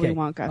remake Willy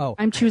Wonka. Oh.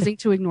 I'm choosing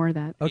to ignore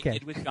that. They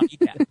did with Johnny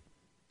Depp.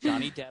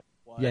 Johnny Depp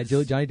was... Yeah,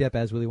 Johnny Depp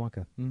as Willy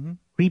Wonka. Mm-hmm.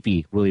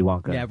 Creepy Willy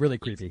Wonka. Yeah, really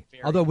creepy.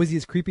 Although, was he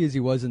as creepy as he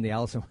was in the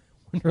Alice in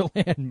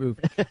Wonderland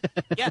movie?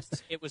 Yes,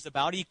 it was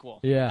about equal.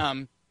 Yeah.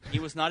 He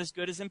was not as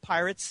good as in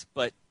Pirates,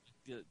 but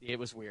it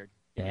was weird.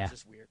 It was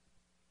just weird.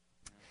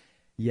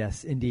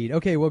 Yes, indeed.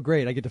 Okay, well,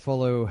 great. I get to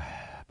follow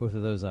both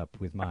of those up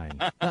with mine.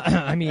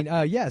 I mean,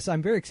 yes,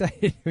 I'm very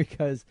excited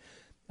because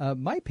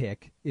my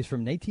pick is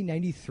from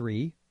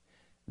 1993,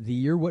 the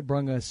year what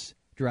brung us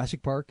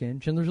Jurassic Park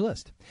and Schindler's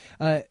List.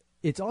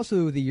 It's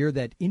also the year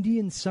that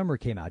Indian Summer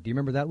came out. Do you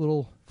remember that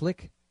little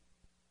flick?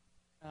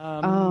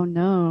 Oh,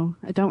 no.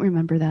 I don't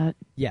remember that.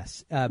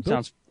 Yes.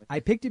 Sounds... I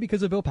picked it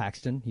because of Bill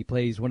Paxton. He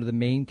plays one of the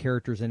main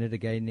characters in it, a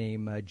guy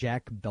named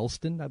Jack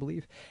Belston, I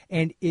believe.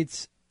 And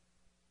it's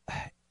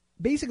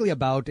basically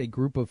about a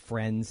group of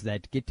friends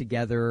that get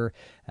together.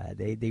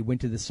 They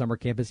went to the summer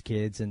camp as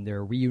kids, and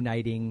they're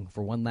reuniting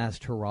for one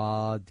last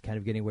hurrah, kind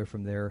of getting away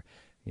from their,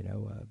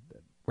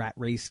 rat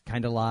race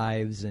kind of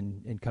lives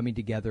and coming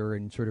together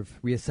and sort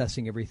of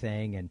reassessing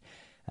everything. And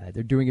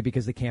they're doing it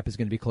because the camp is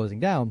going to be closing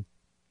down.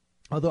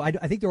 Although I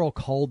think they're all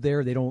called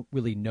there. They don't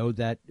really know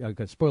that.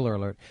 Spoiler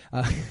alert.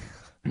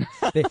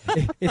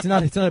 It's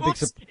not a big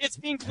surprise. It's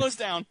being closed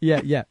down.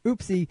 Yeah.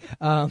 Oopsie.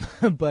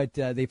 But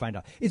they find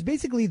out. It's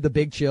basically The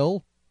Big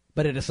Chill,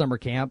 but at a summer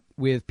camp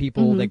with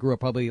people that grew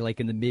up probably like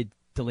in the mid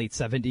to late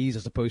 70s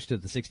as opposed to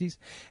the 60s.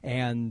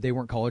 And they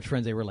weren't college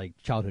friends. They were like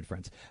childhood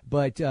friends.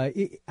 But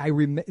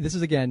this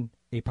is, again,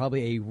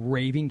 probably a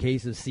raving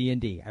case of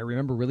C&D. I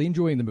remember really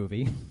enjoying the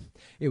movie.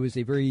 It was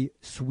a very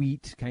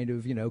sweet kind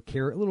of, a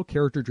little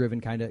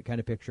character-driven kind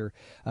of picture.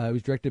 It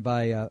was directed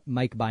by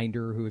Mike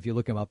Binder, who, if you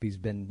look him up, he's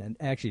been an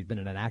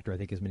actor, I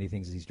think, as many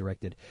things as he's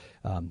directed.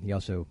 He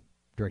also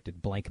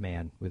directed Blank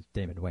Man with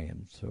Damon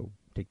Wayans, so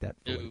take that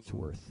for what it's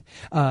worth.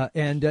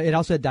 And it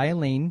also had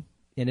Diane Lane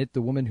in it,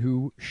 the woman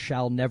who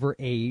shall never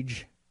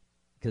age,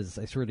 because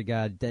I swear to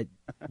God, that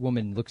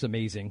woman looks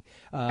amazing.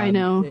 I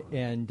know.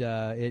 And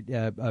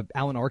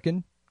Alan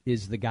Arkin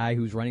is the guy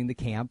who's running the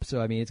camp. So,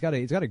 I mean, it's got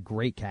a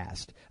great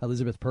cast.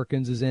 Elizabeth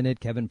Perkins is in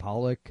it, Kevin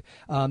Pollak.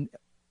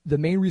 The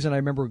main reason I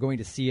remember going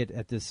to see it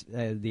at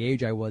the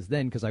age I was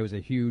then, because I was a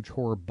huge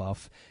horror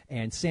buff,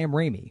 and Sam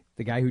Raimi,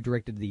 the guy who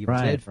directed the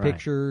Zed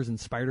pictures and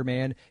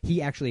Spider-Man,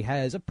 he actually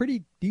has a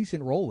pretty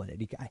decent role in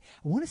it. I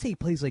want to say he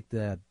plays like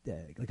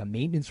like a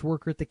maintenance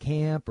worker at the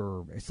camp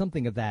or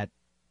something of that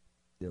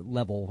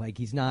level. Like,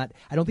 he's not,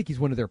 I don't think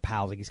he's one of their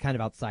pals. Like, he's kind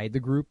of outside the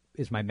group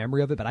is my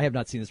memory of it, but I have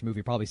not seen this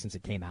movie probably since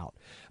it came out.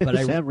 But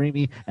Sam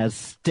Raimi as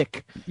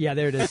Stick. Yeah,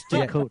 there it is.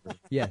 Stick Coder.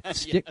 Yeah,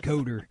 Stick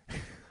Coder.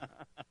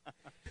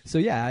 So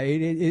yeah,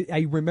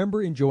 I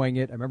remember enjoying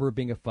it. I remember it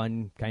being a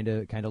fun kind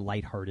of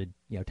lighthearted,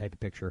 type of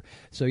picture.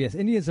 So yes,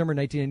 Indian Summer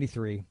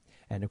 1993.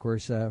 And of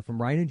course,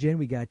 from Ryan and Jen,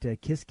 we got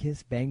Kiss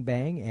Kiss Bang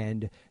Bang,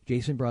 and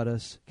Jason brought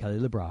us Kelly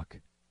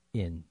LeBrock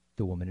in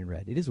The Woman in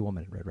Red. It is a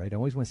woman in red, right? I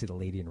always want to say the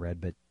lady in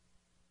red, but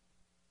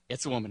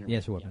it's a woman in red.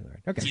 Yes, a woman in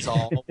red. Okay. She's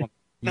all woman.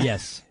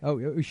 Yes.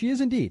 Oh, she is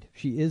indeed.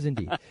 She is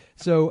indeed.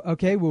 So,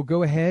 okay, we'll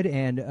go ahead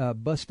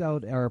and bust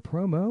out our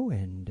promo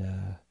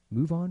and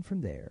move on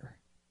from there.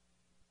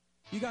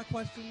 You got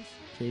questions?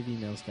 JV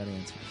Mail's got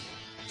answers.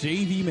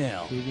 JV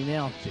Mail. JV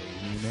Mail.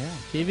 JV Mail.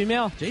 JV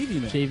Mail.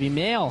 JV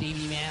Mail.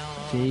 JV Mail.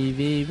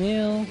 JV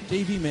Mail.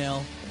 JV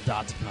Mail.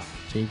 JVmail.com.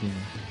 JV Mail.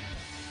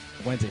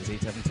 Wednesdays,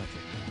 8, 7 Central.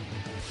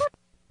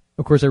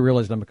 Of course, I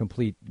realized I'm a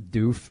complete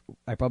doof.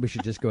 I probably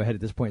should just go ahead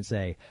at this point and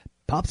say,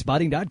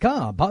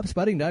 popspotting.com,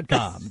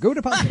 popspotting.com. Go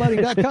to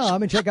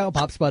popspotting.com and check out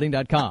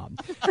popspotting.com.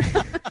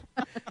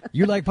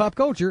 You like pop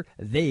culture,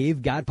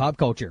 they've got pop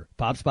culture,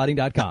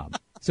 popspotting.com.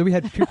 So we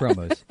had 2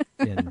 promos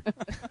in.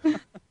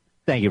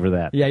 Thank you for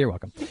that. Yeah, you're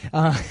welcome.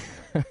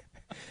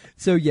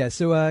 So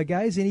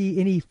guys,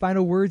 any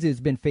final words? It's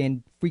been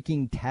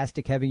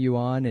freaking-tastic having you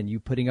on and you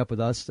putting up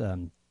with us,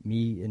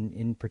 me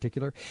in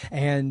particular.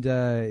 And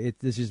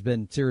this has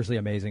been seriously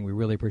amazing. We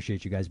really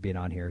appreciate you guys being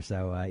on here.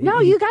 So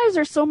you guys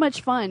are so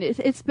much fun.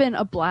 It's been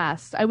a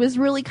blast. I was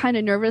really kind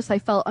of nervous. I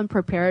felt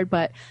unprepared,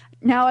 but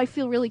now I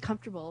feel really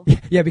comfortable.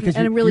 Yeah, because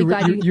I'm really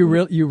glad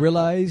you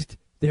realized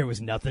there was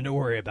nothing to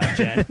worry about,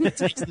 Jen. It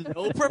takes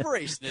no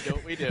preparation to do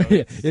what we do.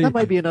 That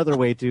might be another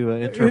way to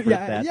interpret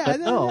that. Yeah, but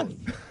no.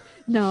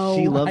 No,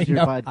 she loves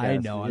your podcast. I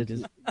know. I'm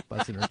just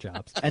busting her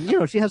chops. And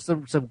she has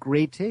some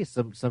great taste,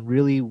 some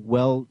really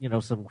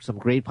some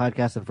great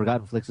podcasts, and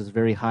Forgotten Flicks is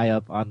very high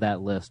up on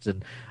that list.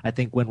 And I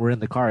think when we're in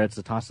the car, it's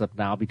a toss up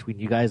now between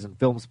you guys and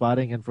Film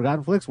Spotting, and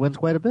Forgotten Flicks wins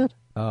quite a bit.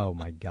 Oh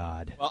my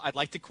God! Well, I'd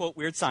like to quote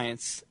Weird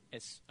Science,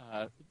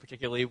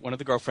 particularly one of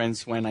the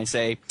girlfriends, when I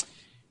say,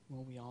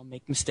 "Well, we all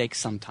make mistakes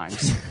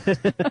sometimes."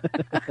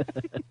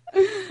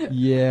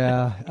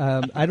 Yeah,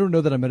 I don't know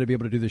that I'm going to be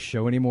able to do this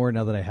show anymore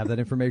now that I have that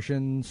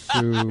information. So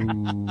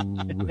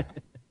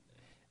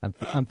I'm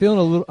feeling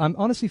a little. I'm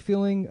honestly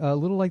feeling a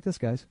little like this,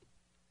 guys.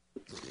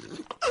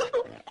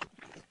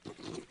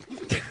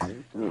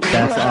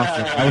 That's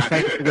awesome. I was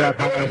trying to figure out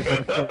how I was going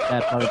to put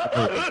that part of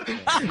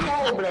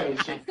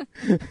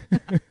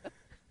the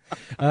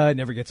It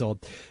never gets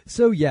old.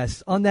 So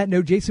yes, on that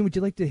note, Jason, would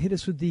you like to hit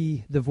us with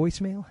the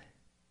voicemail?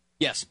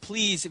 Yes,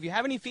 please. If you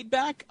have any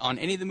feedback on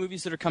any of the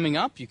movies that are coming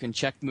up, you can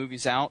check the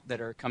movies out that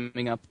are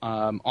coming up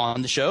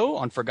on the show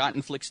on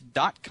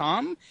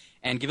ForgottenFlix.com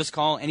and give us a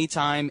call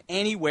anytime,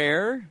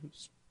 anywhere,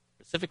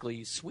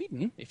 specifically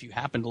Sweden, if you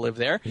happen to live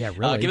there. Yeah,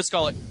 really. Give us a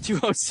call at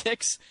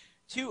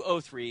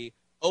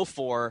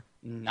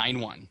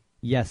 206-203-0491.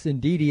 Yes,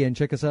 indeedy, and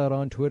check us out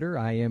on Twitter.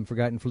 I am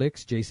Forgotten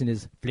Flicks. Jason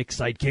is Flick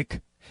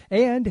Sidekick.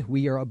 And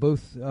we are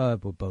both, yeah,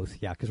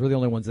 because we're the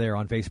only ones there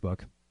on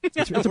Facebook.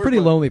 It's a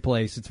pretty lonely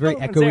place. It's very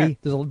echoey.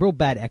 There's a real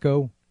bad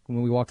echo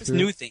when we walk through.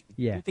 This new thing.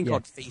 Yeah. New thing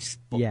called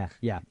Facebook.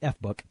 Yeah,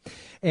 F-book.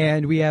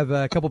 And we have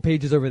a couple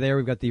pages over there.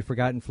 We've got the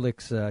Forgotten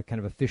Flicks kind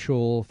of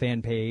official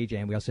fan page,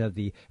 and we also have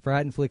the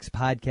Forgotten Flicks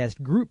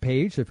podcast group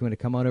page, so if you want to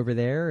come on over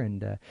there.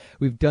 And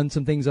we've done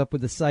some things up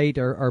with the site.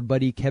 Our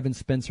buddy Kevin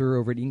Spencer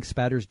over at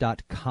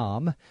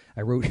inkspatters.com.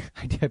 I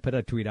put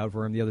a tweet out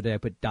for him the other day. I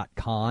put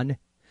 .con.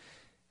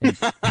 And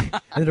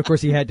then, of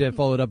course, he had to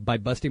follow it up by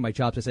busting my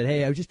chops. I said,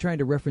 hey, I was just trying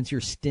to reference your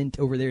stint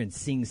over there in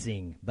Sing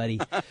Sing, buddy.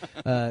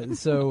 Yeah.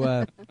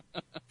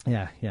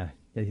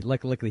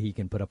 Luckily, he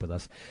can put up with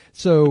us.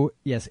 So,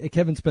 yes,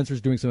 Kevin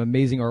Spencer's doing some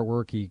amazing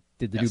artwork. He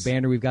did the new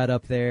banner we've got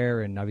up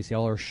there, and obviously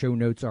all our show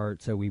notes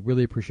art. So we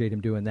really appreciate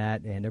him doing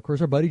that. And, of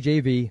course, our buddy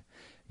JV,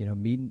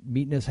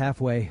 meeting us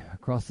halfway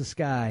across the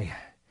sky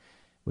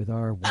with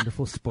our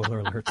wonderful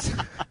spoiler alerts.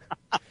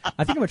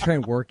 I think I'm going to try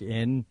and work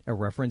in a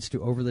reference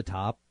to Over the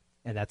Top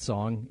and that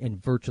song in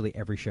virtually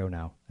every show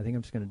now. I think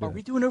I'm just going to do it. Are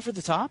we doing Over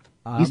the Top?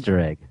 Easter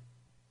egg.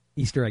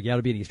 Easter egg. Yeah,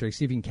 it'll be an Easter egg.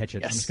 See if you can catch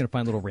it. Yes. I'm just going to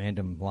find little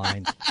random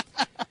lines.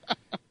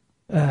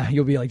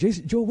 You'll be like,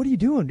 Joel, what are you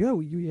doing?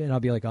 And I'll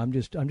be like, I'm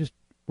just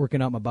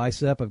working out my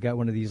bicep. I've got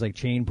one of these like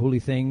chain pulley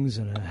things,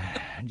 and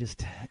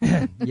just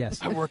yes.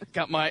 I work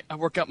out my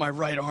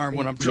right arm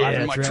when I'm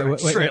driving my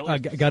trailer. I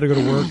got to go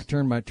to work.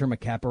 Turn my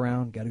cap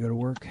around. Got to go to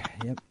work.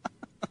 Yep.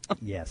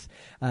 Yes.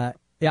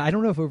 Yeah, I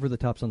don't know if Over the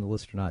Top's on the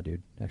list or not,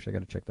 dude. Actually, I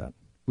got to check that.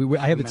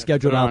 I have it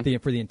scheduled out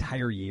for the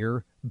entire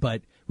year,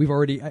 but we've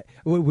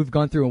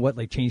gone through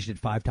and changed it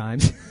 5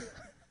 times.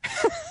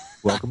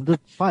 Welcome to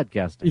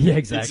podcasting. Yeah,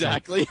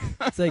 exactly.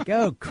 It's like,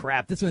 oh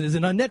crap, this one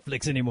isn't on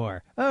Netflix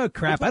anymore. Oh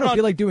crap, I don't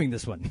feel like doing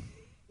this one.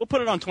 We'll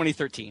put it on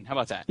 2013. How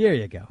about that? There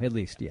you go. At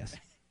least, yes.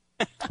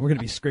 We're going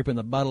to be scraping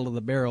the bottom of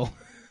the barrel.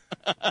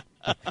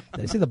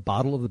 Did I say the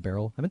bottle of the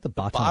barrel? I meant the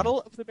bottom.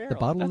 Bottle of the barrel. The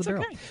bottle That's of the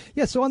barrel. Okay.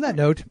 Yeah, so on that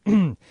note,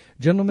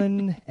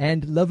 gentlemen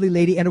and lovely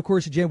lady, and of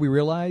course, Jen, we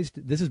realized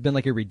this has been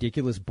like a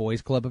ridiculous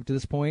boys club up to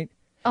this point.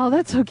 Oh,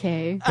 that's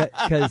okay.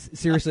 Because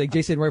seriously, like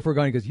Jason right before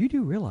going, he goes, you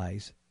do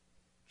realize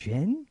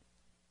Jen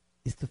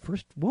is the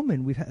first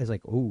woman we've had. I was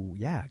like, oh,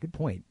 yeah, good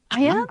point.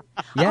 I am?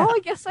 Yeah. Oh, I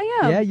guess I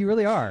am. Yeah, you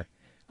really are.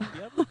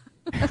 Yep.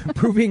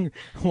 Proving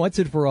once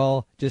and for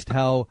all just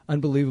how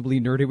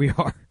unbelievably nerdy we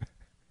are.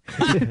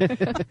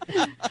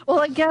 Well,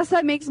 I guess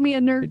that makes me a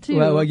nerd too.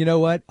 Well, you know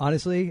what?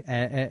 Honestly,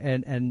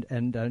 and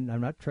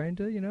I'm not trying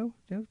to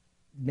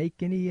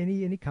make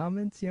any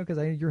comments,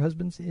 because your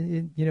husband's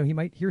he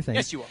might hear things.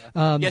 Yes, you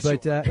are.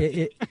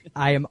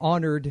 I am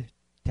honored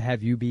to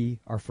have you be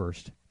our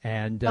first.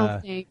 And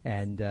thanks.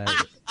 and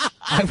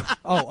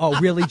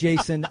really,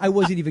 Jason? I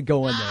wasn't even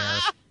going there.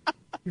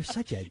 You're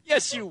such a...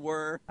 Yes, you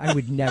were. I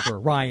would never.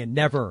 Ryan,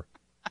 never.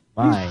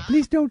 Why?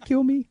 Please don't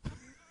kill me.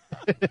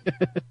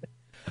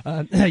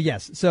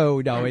 Yes.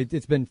 So, no,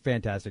 it's been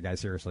fantastic, guys.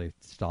 Seriously.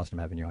 It's awesome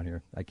having you on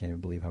here. I can't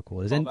even believe how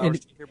cool it is. 12 hours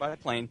to get here by a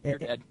plane. You're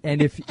dead.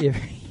 And if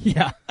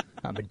yeah,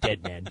 I'm a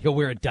dead man. He'll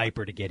wear a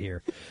diaper to get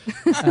here.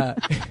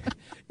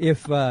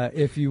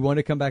 If you want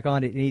to come back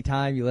on at any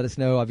time, you let us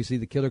know. Obviously,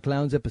 the Killer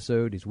Clowns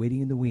episode is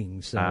waiting in the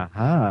wings. So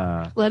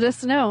let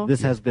us know.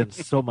 This has been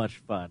so much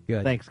fun.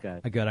 Good. Thanks,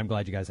 guys. Good. I'm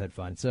glad you guys had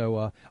fun.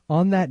 So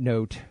on that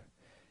note,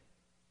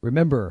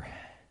 remember,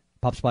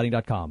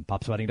 popspotting.com,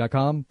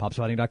 popspotting.com,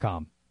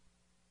 popspotting.com.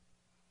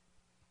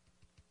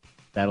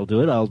 That'll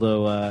do it.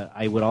 Although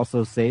I would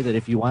also say that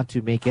if you want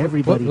to make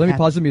everybody, let me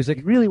pause the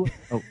music. Really?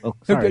 Oh,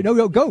 sorry.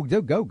 No, go.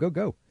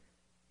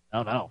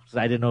 Oh no,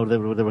 I didn't know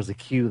there was a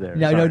cue there.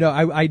 No.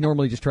 I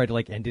normally just try to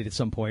end it at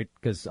some point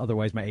because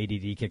otherwise my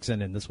ADD kicks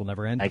in and this will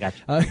never end. I got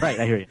you. Right,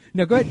 I hear you.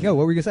 No, go ahead. Go.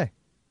 What were you gonna say?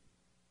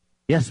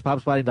 Yes,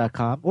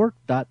 popspotting.com or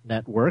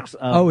 .net works.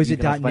 Is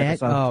it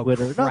 .net? On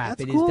Twitter. Crap!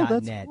 No, it cool. is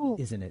That's .net, cool.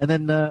 isn't it? And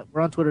then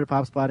we're on Twitter at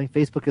popspotting,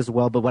 Facebook as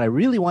well. But what I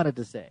really wanted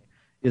to say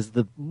is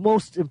the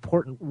most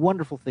important,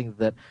 wonderful thing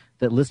that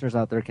listeners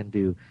out there can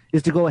do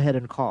is to go ahead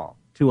and call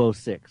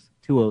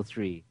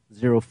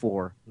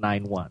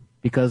 206-203-0491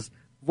 because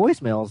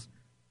voicemails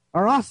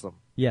are awesome.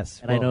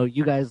 Yes. And I know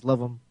you guys love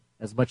them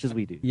as much as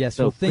we do. Yes,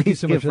 so thank you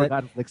so much for that.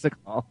 Forgotten Flicks a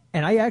call.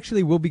 And I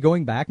actually will be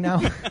going back now.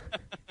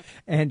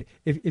 And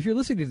if you're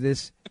listening to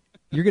this,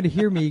 you're going to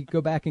hear me go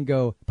back and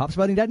go,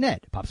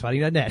 popspotting.net,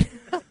 popspotting.net.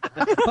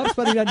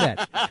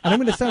 popspotting.net. And I'm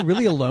going to sound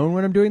really alone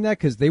when I'm doing that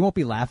because they won't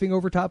be laughing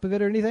over top of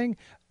it or anything.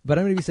 But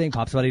I'm going to be saying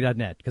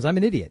popspotting.net because I'm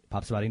an idiot.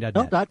 Popspotting.net.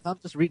 No, .com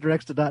just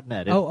redirects to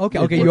 .net. Oh, okay.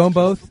 Okay, you own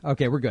both?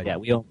 Okay, we're good. Yeah,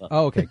 we own both.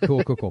 Oh, okay.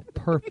 Cool.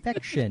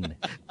 Perfection.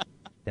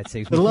 That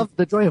saves me. I love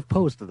the joy of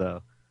post,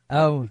 though.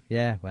 Oh,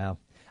 yeah. Well,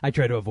 I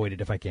try to avoid it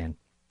if I can.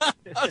 I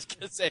was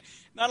going to say,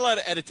 not a lot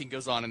of editing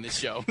goes on in this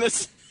show.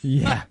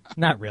 Yeah,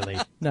 not really.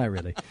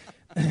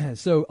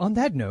 So on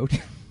that note,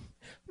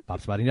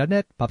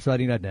 popspotting.net,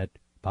 popspotting.net,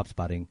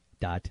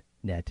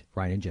 popspotting.net.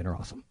 Ryan and Jen are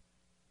awesome.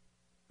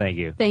 Thank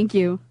you. Thank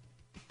you.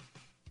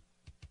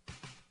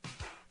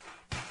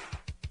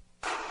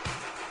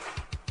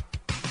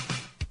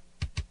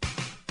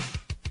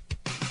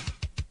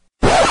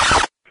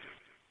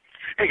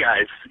 Hey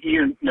guys,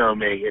 you know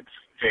me, it's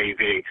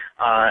JV.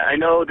 I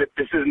know that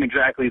this isn't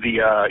exactly the,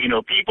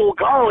 people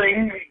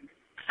calling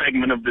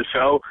segment of the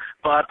show,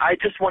 but I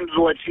just wanted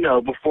to let you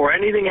know before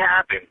anything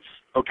happens,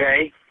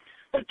 okay?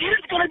 But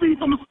there's going to be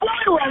some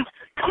spoilers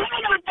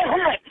coming out the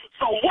head,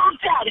 so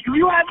watch out. If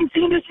you haven't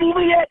seen this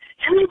movie yet,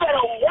 you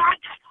better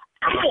watch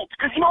out,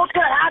 because you know what's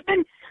going to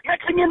happen?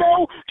 Next thing you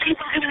know,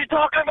 Jason's going to be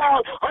talking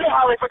about,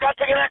 how they forgot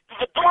to connect to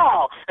the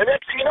doll, and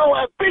next thing you know,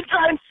 a big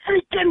giant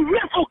freaking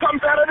missile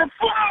comes out of the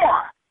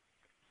floor.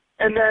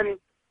 And then,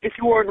 if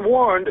you weren't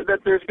warned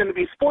that there's going to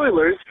be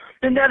spoilers,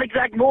 then that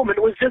exact moment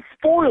was just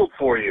spoiled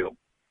for you.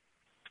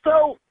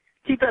 So,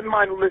 keep that in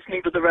mind when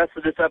listening to the rest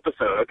of this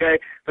episode, okay?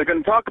 They're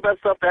going to talk about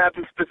stuff that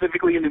happens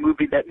specifically in the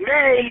movie that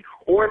may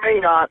or may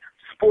not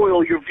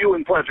spoil your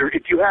viewing pleasure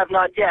if you have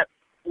not yet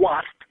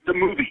watched the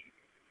movie.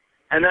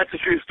 And that's a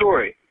true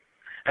story.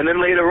 And then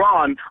later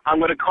on, I'm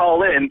going to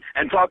call in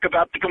and talk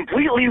about the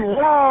completely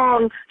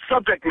wrong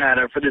subject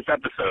matter for this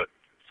episode.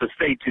 So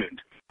stay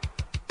tuned.